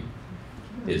Ari,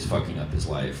 is fucking up his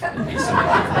life and makes so many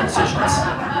different decisions.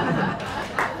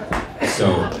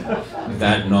 So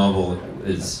that novel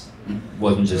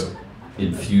wasn't just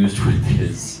infused with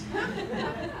his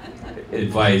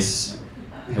advice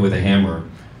with a hammer,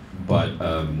 but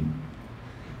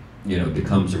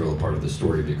becomes a real part of the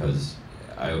story because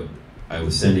I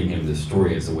was sending him this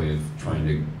story as a way of trying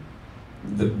to.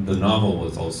 The novel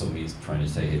was also me trying to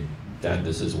say, hey, Dad,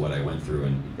 this is what I went through,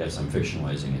 and yes, I'm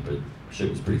fictionalizing it, but shit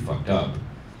was pretty fucked up.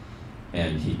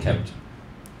 And he kept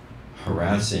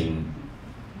harassing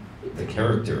the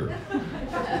character,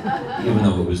 even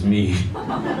though it was me.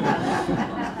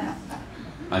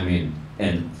 I mean,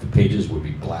 and the pages would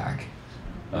be black.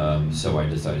 So I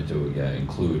decided to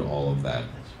include all of that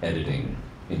editing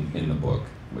in the book,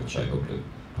 which I hope to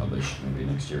publish maybe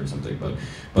next year or something.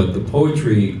 But the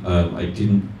poetry,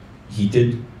 he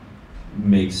did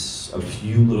make a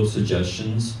few little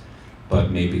suggestions,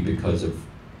 but maybe because of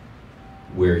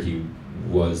where he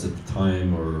was at the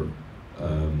time, or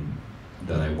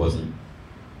that I wasn't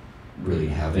really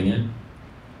having it.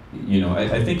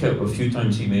 I think a few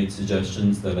times he made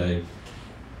suggestions that I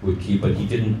would keep, but he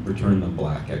didn't return them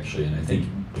black, actually. And I think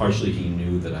partially he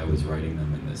knew that I was writing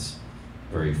them in this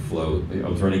very flow. I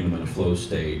was writing them in a flow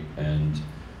state, and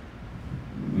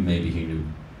maybe he knew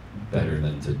better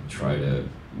than to try to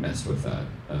mess with that.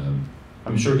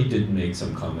 I'm sure he did make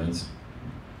some comments.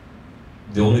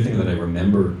 The only thing that I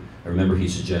remember he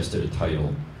suggested a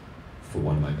title for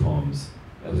one of my poems.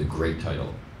 That was a great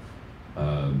title.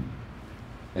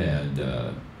 And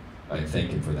I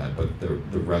thank him for that. But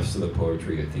the rest of the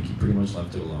poetry, I think he pretty much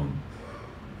left it alone.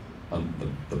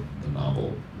 The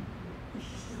novel,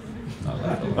 not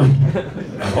left alone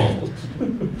at all.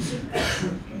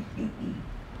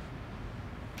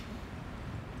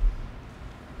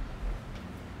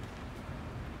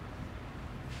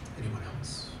 Anyone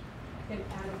else? I can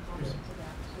add a comment to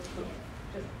that, so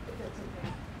just if that's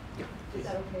okay. Is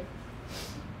that okay?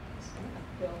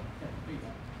 Bill?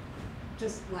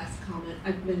 Just last comment.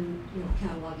 I've been,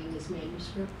 cataloging his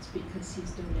manuscripts because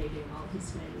he's donating all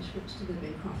his manuscripts to the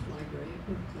Bancroft Library at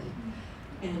Berkeley.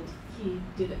 And he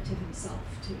did it to himself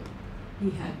too. He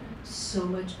had so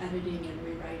much editing and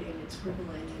rewriting and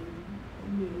scribbling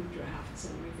and new drafts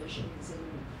and revisions and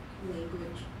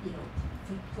language,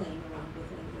 playing around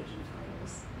with language and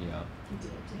titles. Yeah. He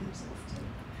did it to himself. yourself too.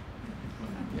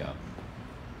 Yeah.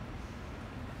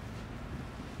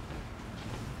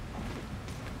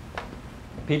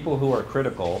 People who are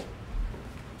critical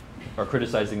are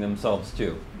criticizing themselves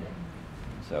too.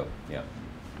 So, yeah.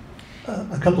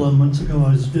 A couple of months ago,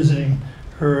 I was visiting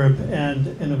Herb, and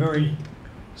in a very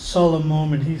solemn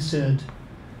moment, he said,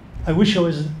 "I wish I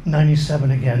was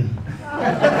 97 again."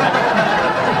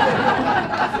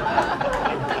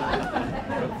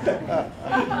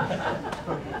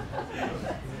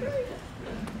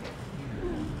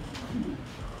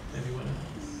 Anyone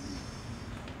else?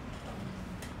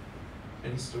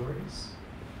 Any stories?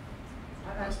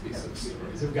 Must be some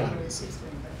stories. There've got to be some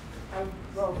stories.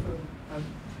 Well, for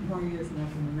more years than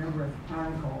I can remember as a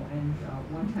chronicle, and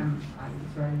one time I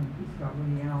was writing a piece about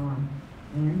Woody Allen,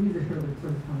 and I knew that Herbert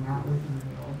sort of hung out with him in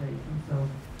the old days, and so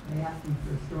I asked him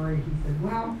for a story. He said,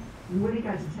 well, when Woody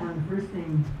got to town, the first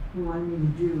thing he wanted me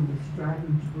to do was to drive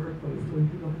him to Berkeley so he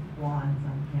could look at the blondes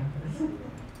on campus.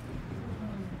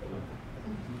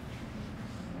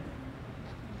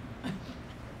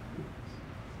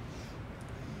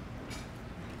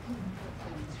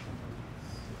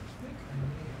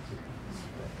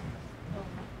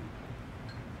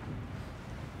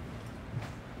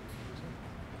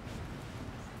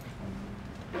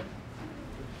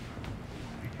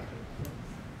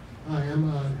 Hi, I'm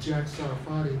Jack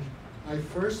Sarfati. I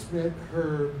first met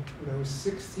her when I was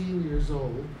 16 years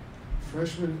old,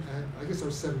 freshman at, I guess I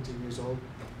was 17 years old,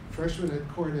 freshman at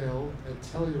Cornell at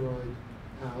Telluride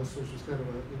House, which was kind of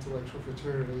an intellectual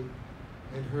fraternity.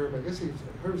 And Herb, I guess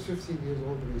Herb's 15 years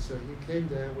older than me, so he came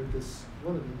down with this,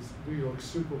 one of these New York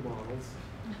supermodels.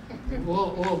 And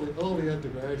all the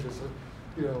undergraduates,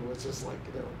 you know, was just like,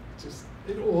 you know, just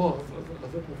in awe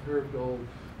of Herb Gold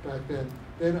back then.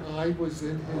 Then I was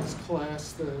in his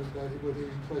class when he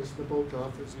replaced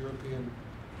Nabokov, his European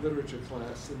literature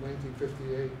class in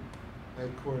 1958 at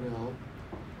Cornell.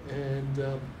 And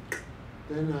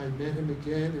then I met him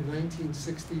again in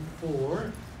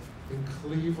 1964 in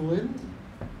Cleveland,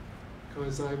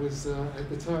 because I was at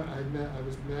the time I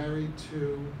was married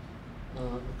to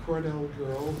a Cornell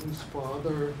girl whose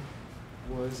father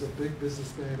was a big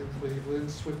businessman in Cleveland,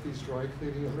 Swifty's Dry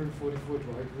Cleaning, 144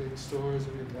 dry cleaning stores,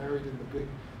 and we were married in the big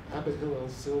Abbott Hillel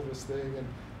Silvis thing, and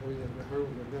we met her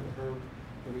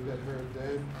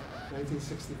then,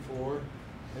 1964,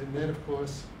 and then of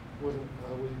course when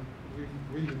we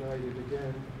reunited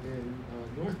again in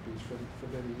North Beach for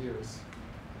many years.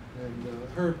 And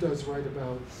Herb does write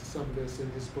about some of this in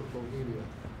his book Bohemia,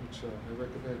 which I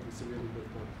recommend. It's a really good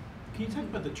book. Can you talk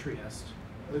about the Trieste?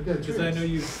 Because Because I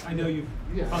know you've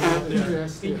yeah, hung out there.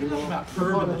 Trieste, Can you talk about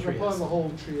Herb and the part of Trieste? the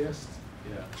whole Trieste,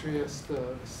 Yeah. Trieste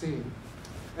scene.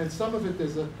 And some of it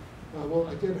there's a, well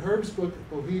again, Herb's book,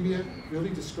 Bohemia,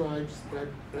 really describes that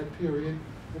period.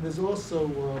 And there's also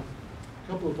a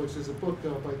couple of books. There's a book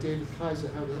by David Kaiser,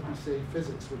 How the Hippies Saved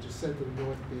Physics, which is set in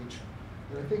North Beach.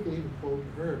 And I think they even quote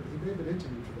Herb. He may have been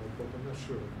interviewed for that book, I'm not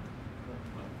sure.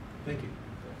 Thank you.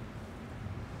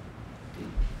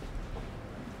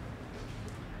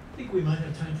 I think we might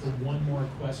have time for one more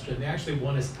question. They actually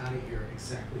want us out of here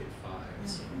exactly at 5.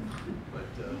 So, but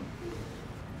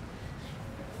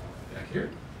back here.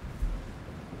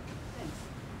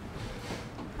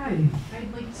 Hi,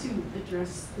 I'd like to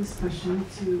address this question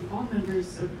to all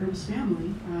members of Herb's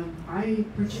family. I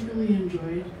particularly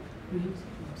enjoyed, I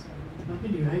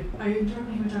enjoyed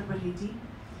when he would talk about Haiti,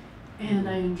 and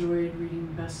I enjoyed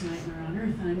reading Best Nightmare on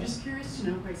Earth, and I'm just curious to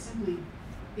know, quite simply,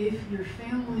 if your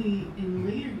family in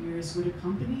later years would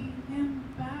accompany him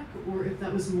back, or if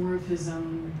that was more of his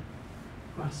own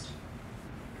quest.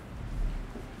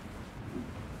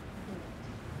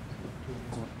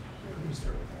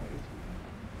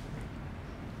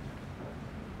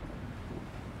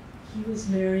 He was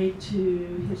married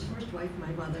to his first wife,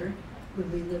 my mother,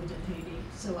 when we lived in Haiti.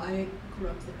 So I grew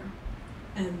up there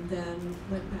and then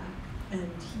went back. And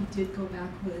he did go back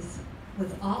with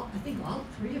all, I think all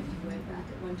 3 of you went back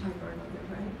at one time or another,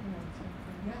 right?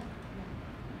 Yeah.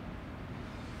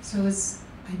 So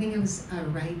I think it was a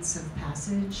rites of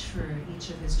passage for each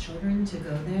of his children to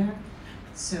go there.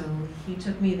 So he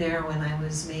took me there when I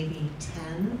was maybe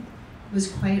 10. It was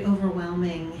quite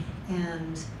overwhelming,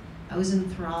 and I was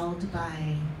enthralled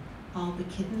by all the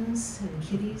kittens and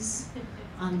kitties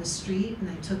on the street, and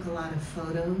I took a lot of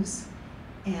photos,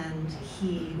 and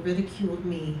he ridiculed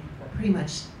me pretty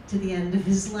much to the end of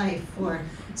his life for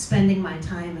spending my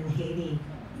time in Haiti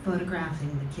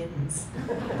photographing the kittens.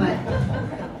 But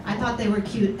I thought they were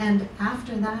cute, and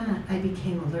after that, I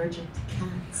became allergic to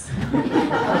cats.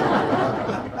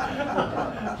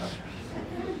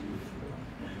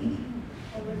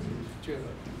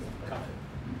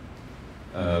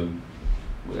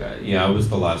 Yeah, I was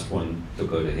the last one to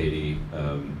go to Haiti.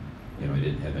 You know, I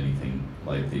didn't have anything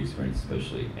like the experience,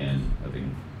 especially Anne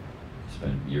having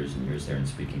spent years and years there and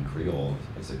speaking Creole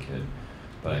as a kid.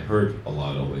 But I heard a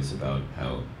lot always about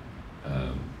how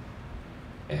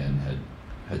Anne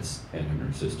and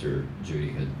her sister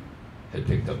Judy had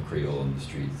picked up Creole in the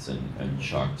streets and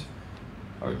shocked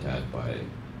our dad by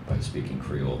speaking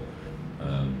Creole.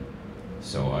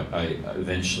 So I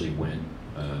eventually went.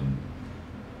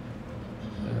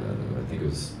 I think it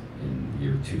was in the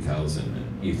year 2000,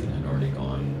 and Ethan had already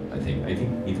gone. I think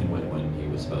Ethan went when he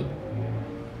was about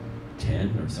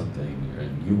 10 or something,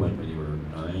 and you went when you were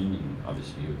 9, and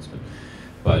obviously you had spent.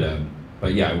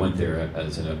 But yeah, I went there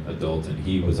as an adult, and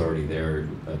he was already there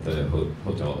at the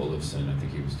Hotel Olufsen. I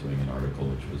think he was doing an article,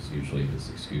 which was usually his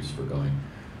excuse for going,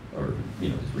 or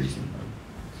his reason,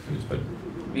 excuse. But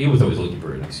he was always looking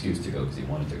for an excuse to go because he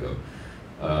wanted to go.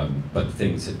 But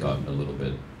things had gotten a little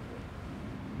bit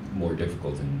more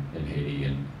difficult in Haiti,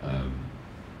 and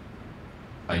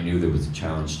I knew there was a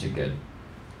challenge to get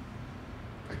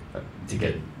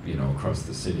across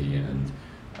the city, and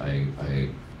I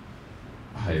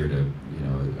hired a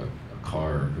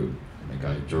car and the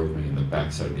guy drove me in the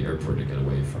backside of the airport to get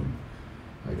away from,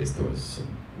 I guess there was some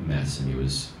mess, and he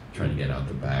was trying to get out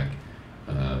the back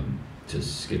to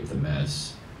skip the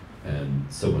mess, and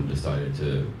someone decided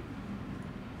to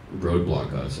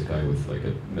roadblock us, a guy with like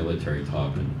a military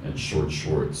top and short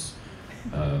shorts,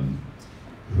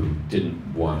 who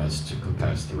didn't want us to go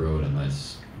past the road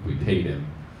unless we paid him,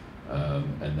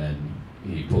 and then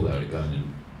he pulled out a gun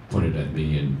and pointed at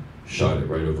me and shot it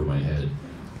right over my head,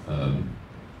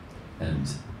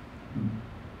 and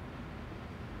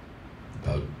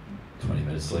about 20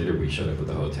 minutes later we showed up at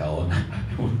the hotel, and I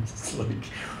was like,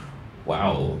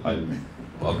 wow,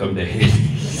 welcome to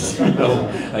Haiti.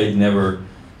 I'd never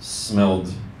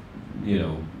smelled,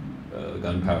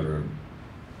 gunpowder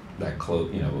that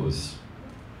close. It was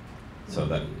so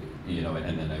that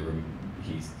and then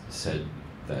he said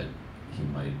that he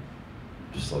might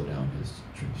slow down his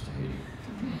trips to Haiti.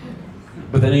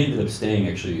 But then I ended up staying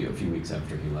actually a few weeks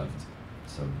after he left.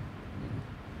 So.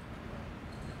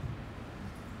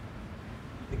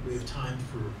 I think we have time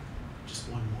for just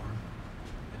one more.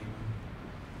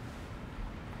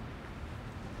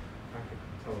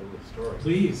 Tell a little story.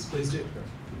 Please do. Thank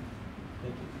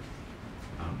you.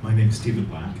 My name is Stephen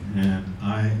Black, and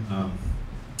I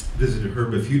visited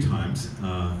Herb a few times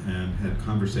and had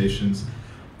conversations.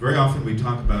 Very often we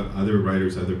talk about other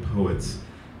writers, other poets,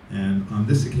 and on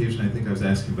this occasion I think I was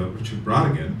asking about Richard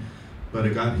Brautigan, but I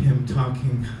got him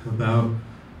talking about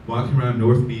walking around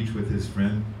North Beach with his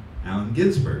friend Allen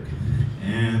Ginsberg.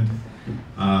 And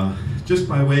just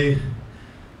by way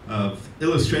of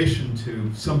illustration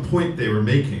to some point they were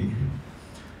making,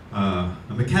 a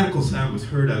mechanical sound was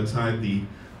heard outside the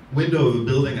window of a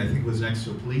building I think was next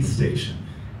to a police station.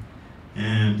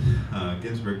 And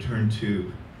Ginsberg turned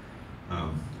to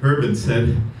Herb and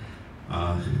said,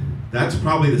 that's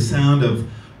probably the sound of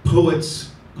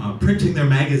poets printing their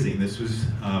magazine. This was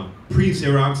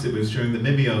pre-Xerox. It was during the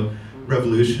Mimeo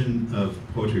revolution of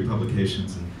poetry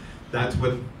publications, and that's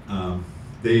what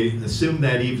they assumed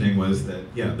that evening was that,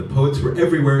 yeah, the poets were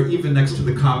everywhere, even next to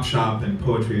the cop shop, and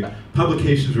poetry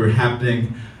publications were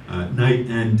happening night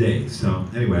and day. So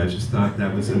anyway, I just thought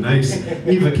that was a nice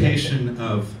evocation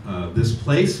of this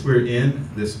place we're in.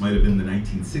 This might have been the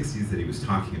 1960s that he was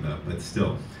talking about, but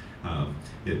still,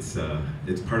 it's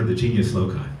part of the genius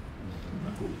loci.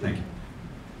 Thank you.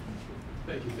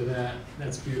 Thank you for that.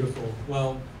 That's beautiful.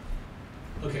 Well,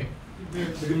 okay, we're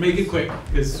gonna make it quick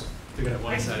because we're gonna have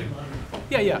one side.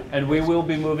 Yeah. And we will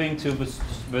be moving to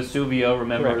Vesuvio,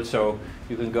 remember, Correct. so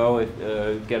you can go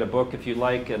get a book if you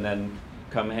like, and then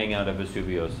come hang out at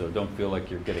Vesuvio, so don't feel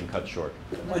like you're getting cut short.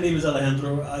 My name is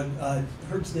Alejandro. I'm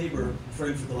Herb's neighbor,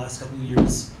 friend for the last couple of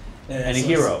years. And a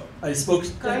hero. I spoke.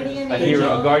 Guardian A angel.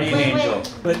 hero, a guardian Wait, angel.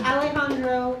 But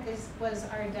Alejandro was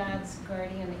our dad's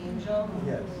guardian angel.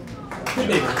 Yes. good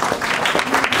neighbor.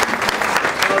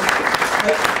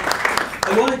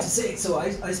 I wanted to say, so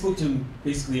I spoke to him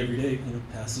basically every day,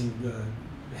 passing,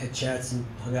 had chats and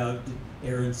hung out, did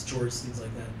errands, chores, things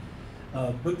like that.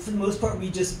 But for the most part, we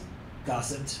just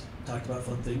gossiped, talked about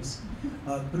fun things.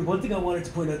 But one thing I wanted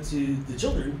to point out to the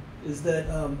children is that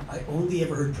I only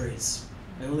ever heard praise.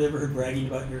 I only ever heard bragging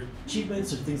about your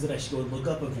achievements or things that I should go and look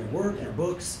up of your work, your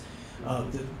books,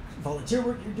 the volunteer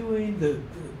work you're doing, the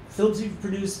films you've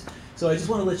produced. So I just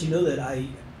want to let you know that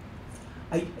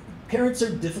parents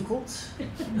are difficult.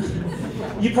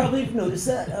 You probably have noticed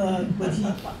that, but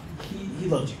he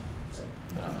loved you. So.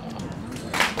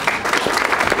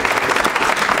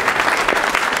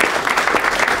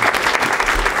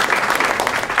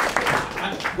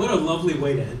 lovely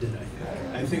way to end it, I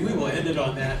think. I think we will end it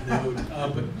on that note,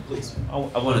 but please. I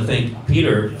want to thank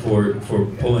Peter for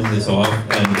pulling this off,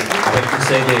 and I have to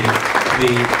say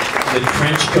the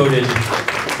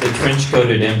trench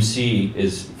coated MC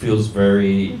feels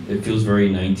very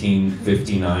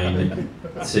 1959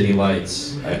 City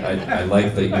Lights. I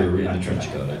like that you're in the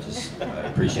trench coat. I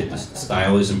appreciate this.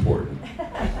 Style is important.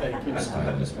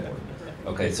 Style is important.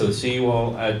 Okay, so see you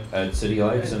all at City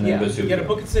Lights and then Vesuvio. Get a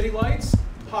book at City Lights,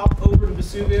 pop over to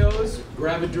Vesuvio's,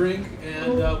 grab a drink,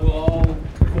 and we'll all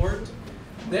comport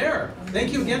there.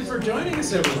 Thank you again for joining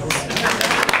us, everyone.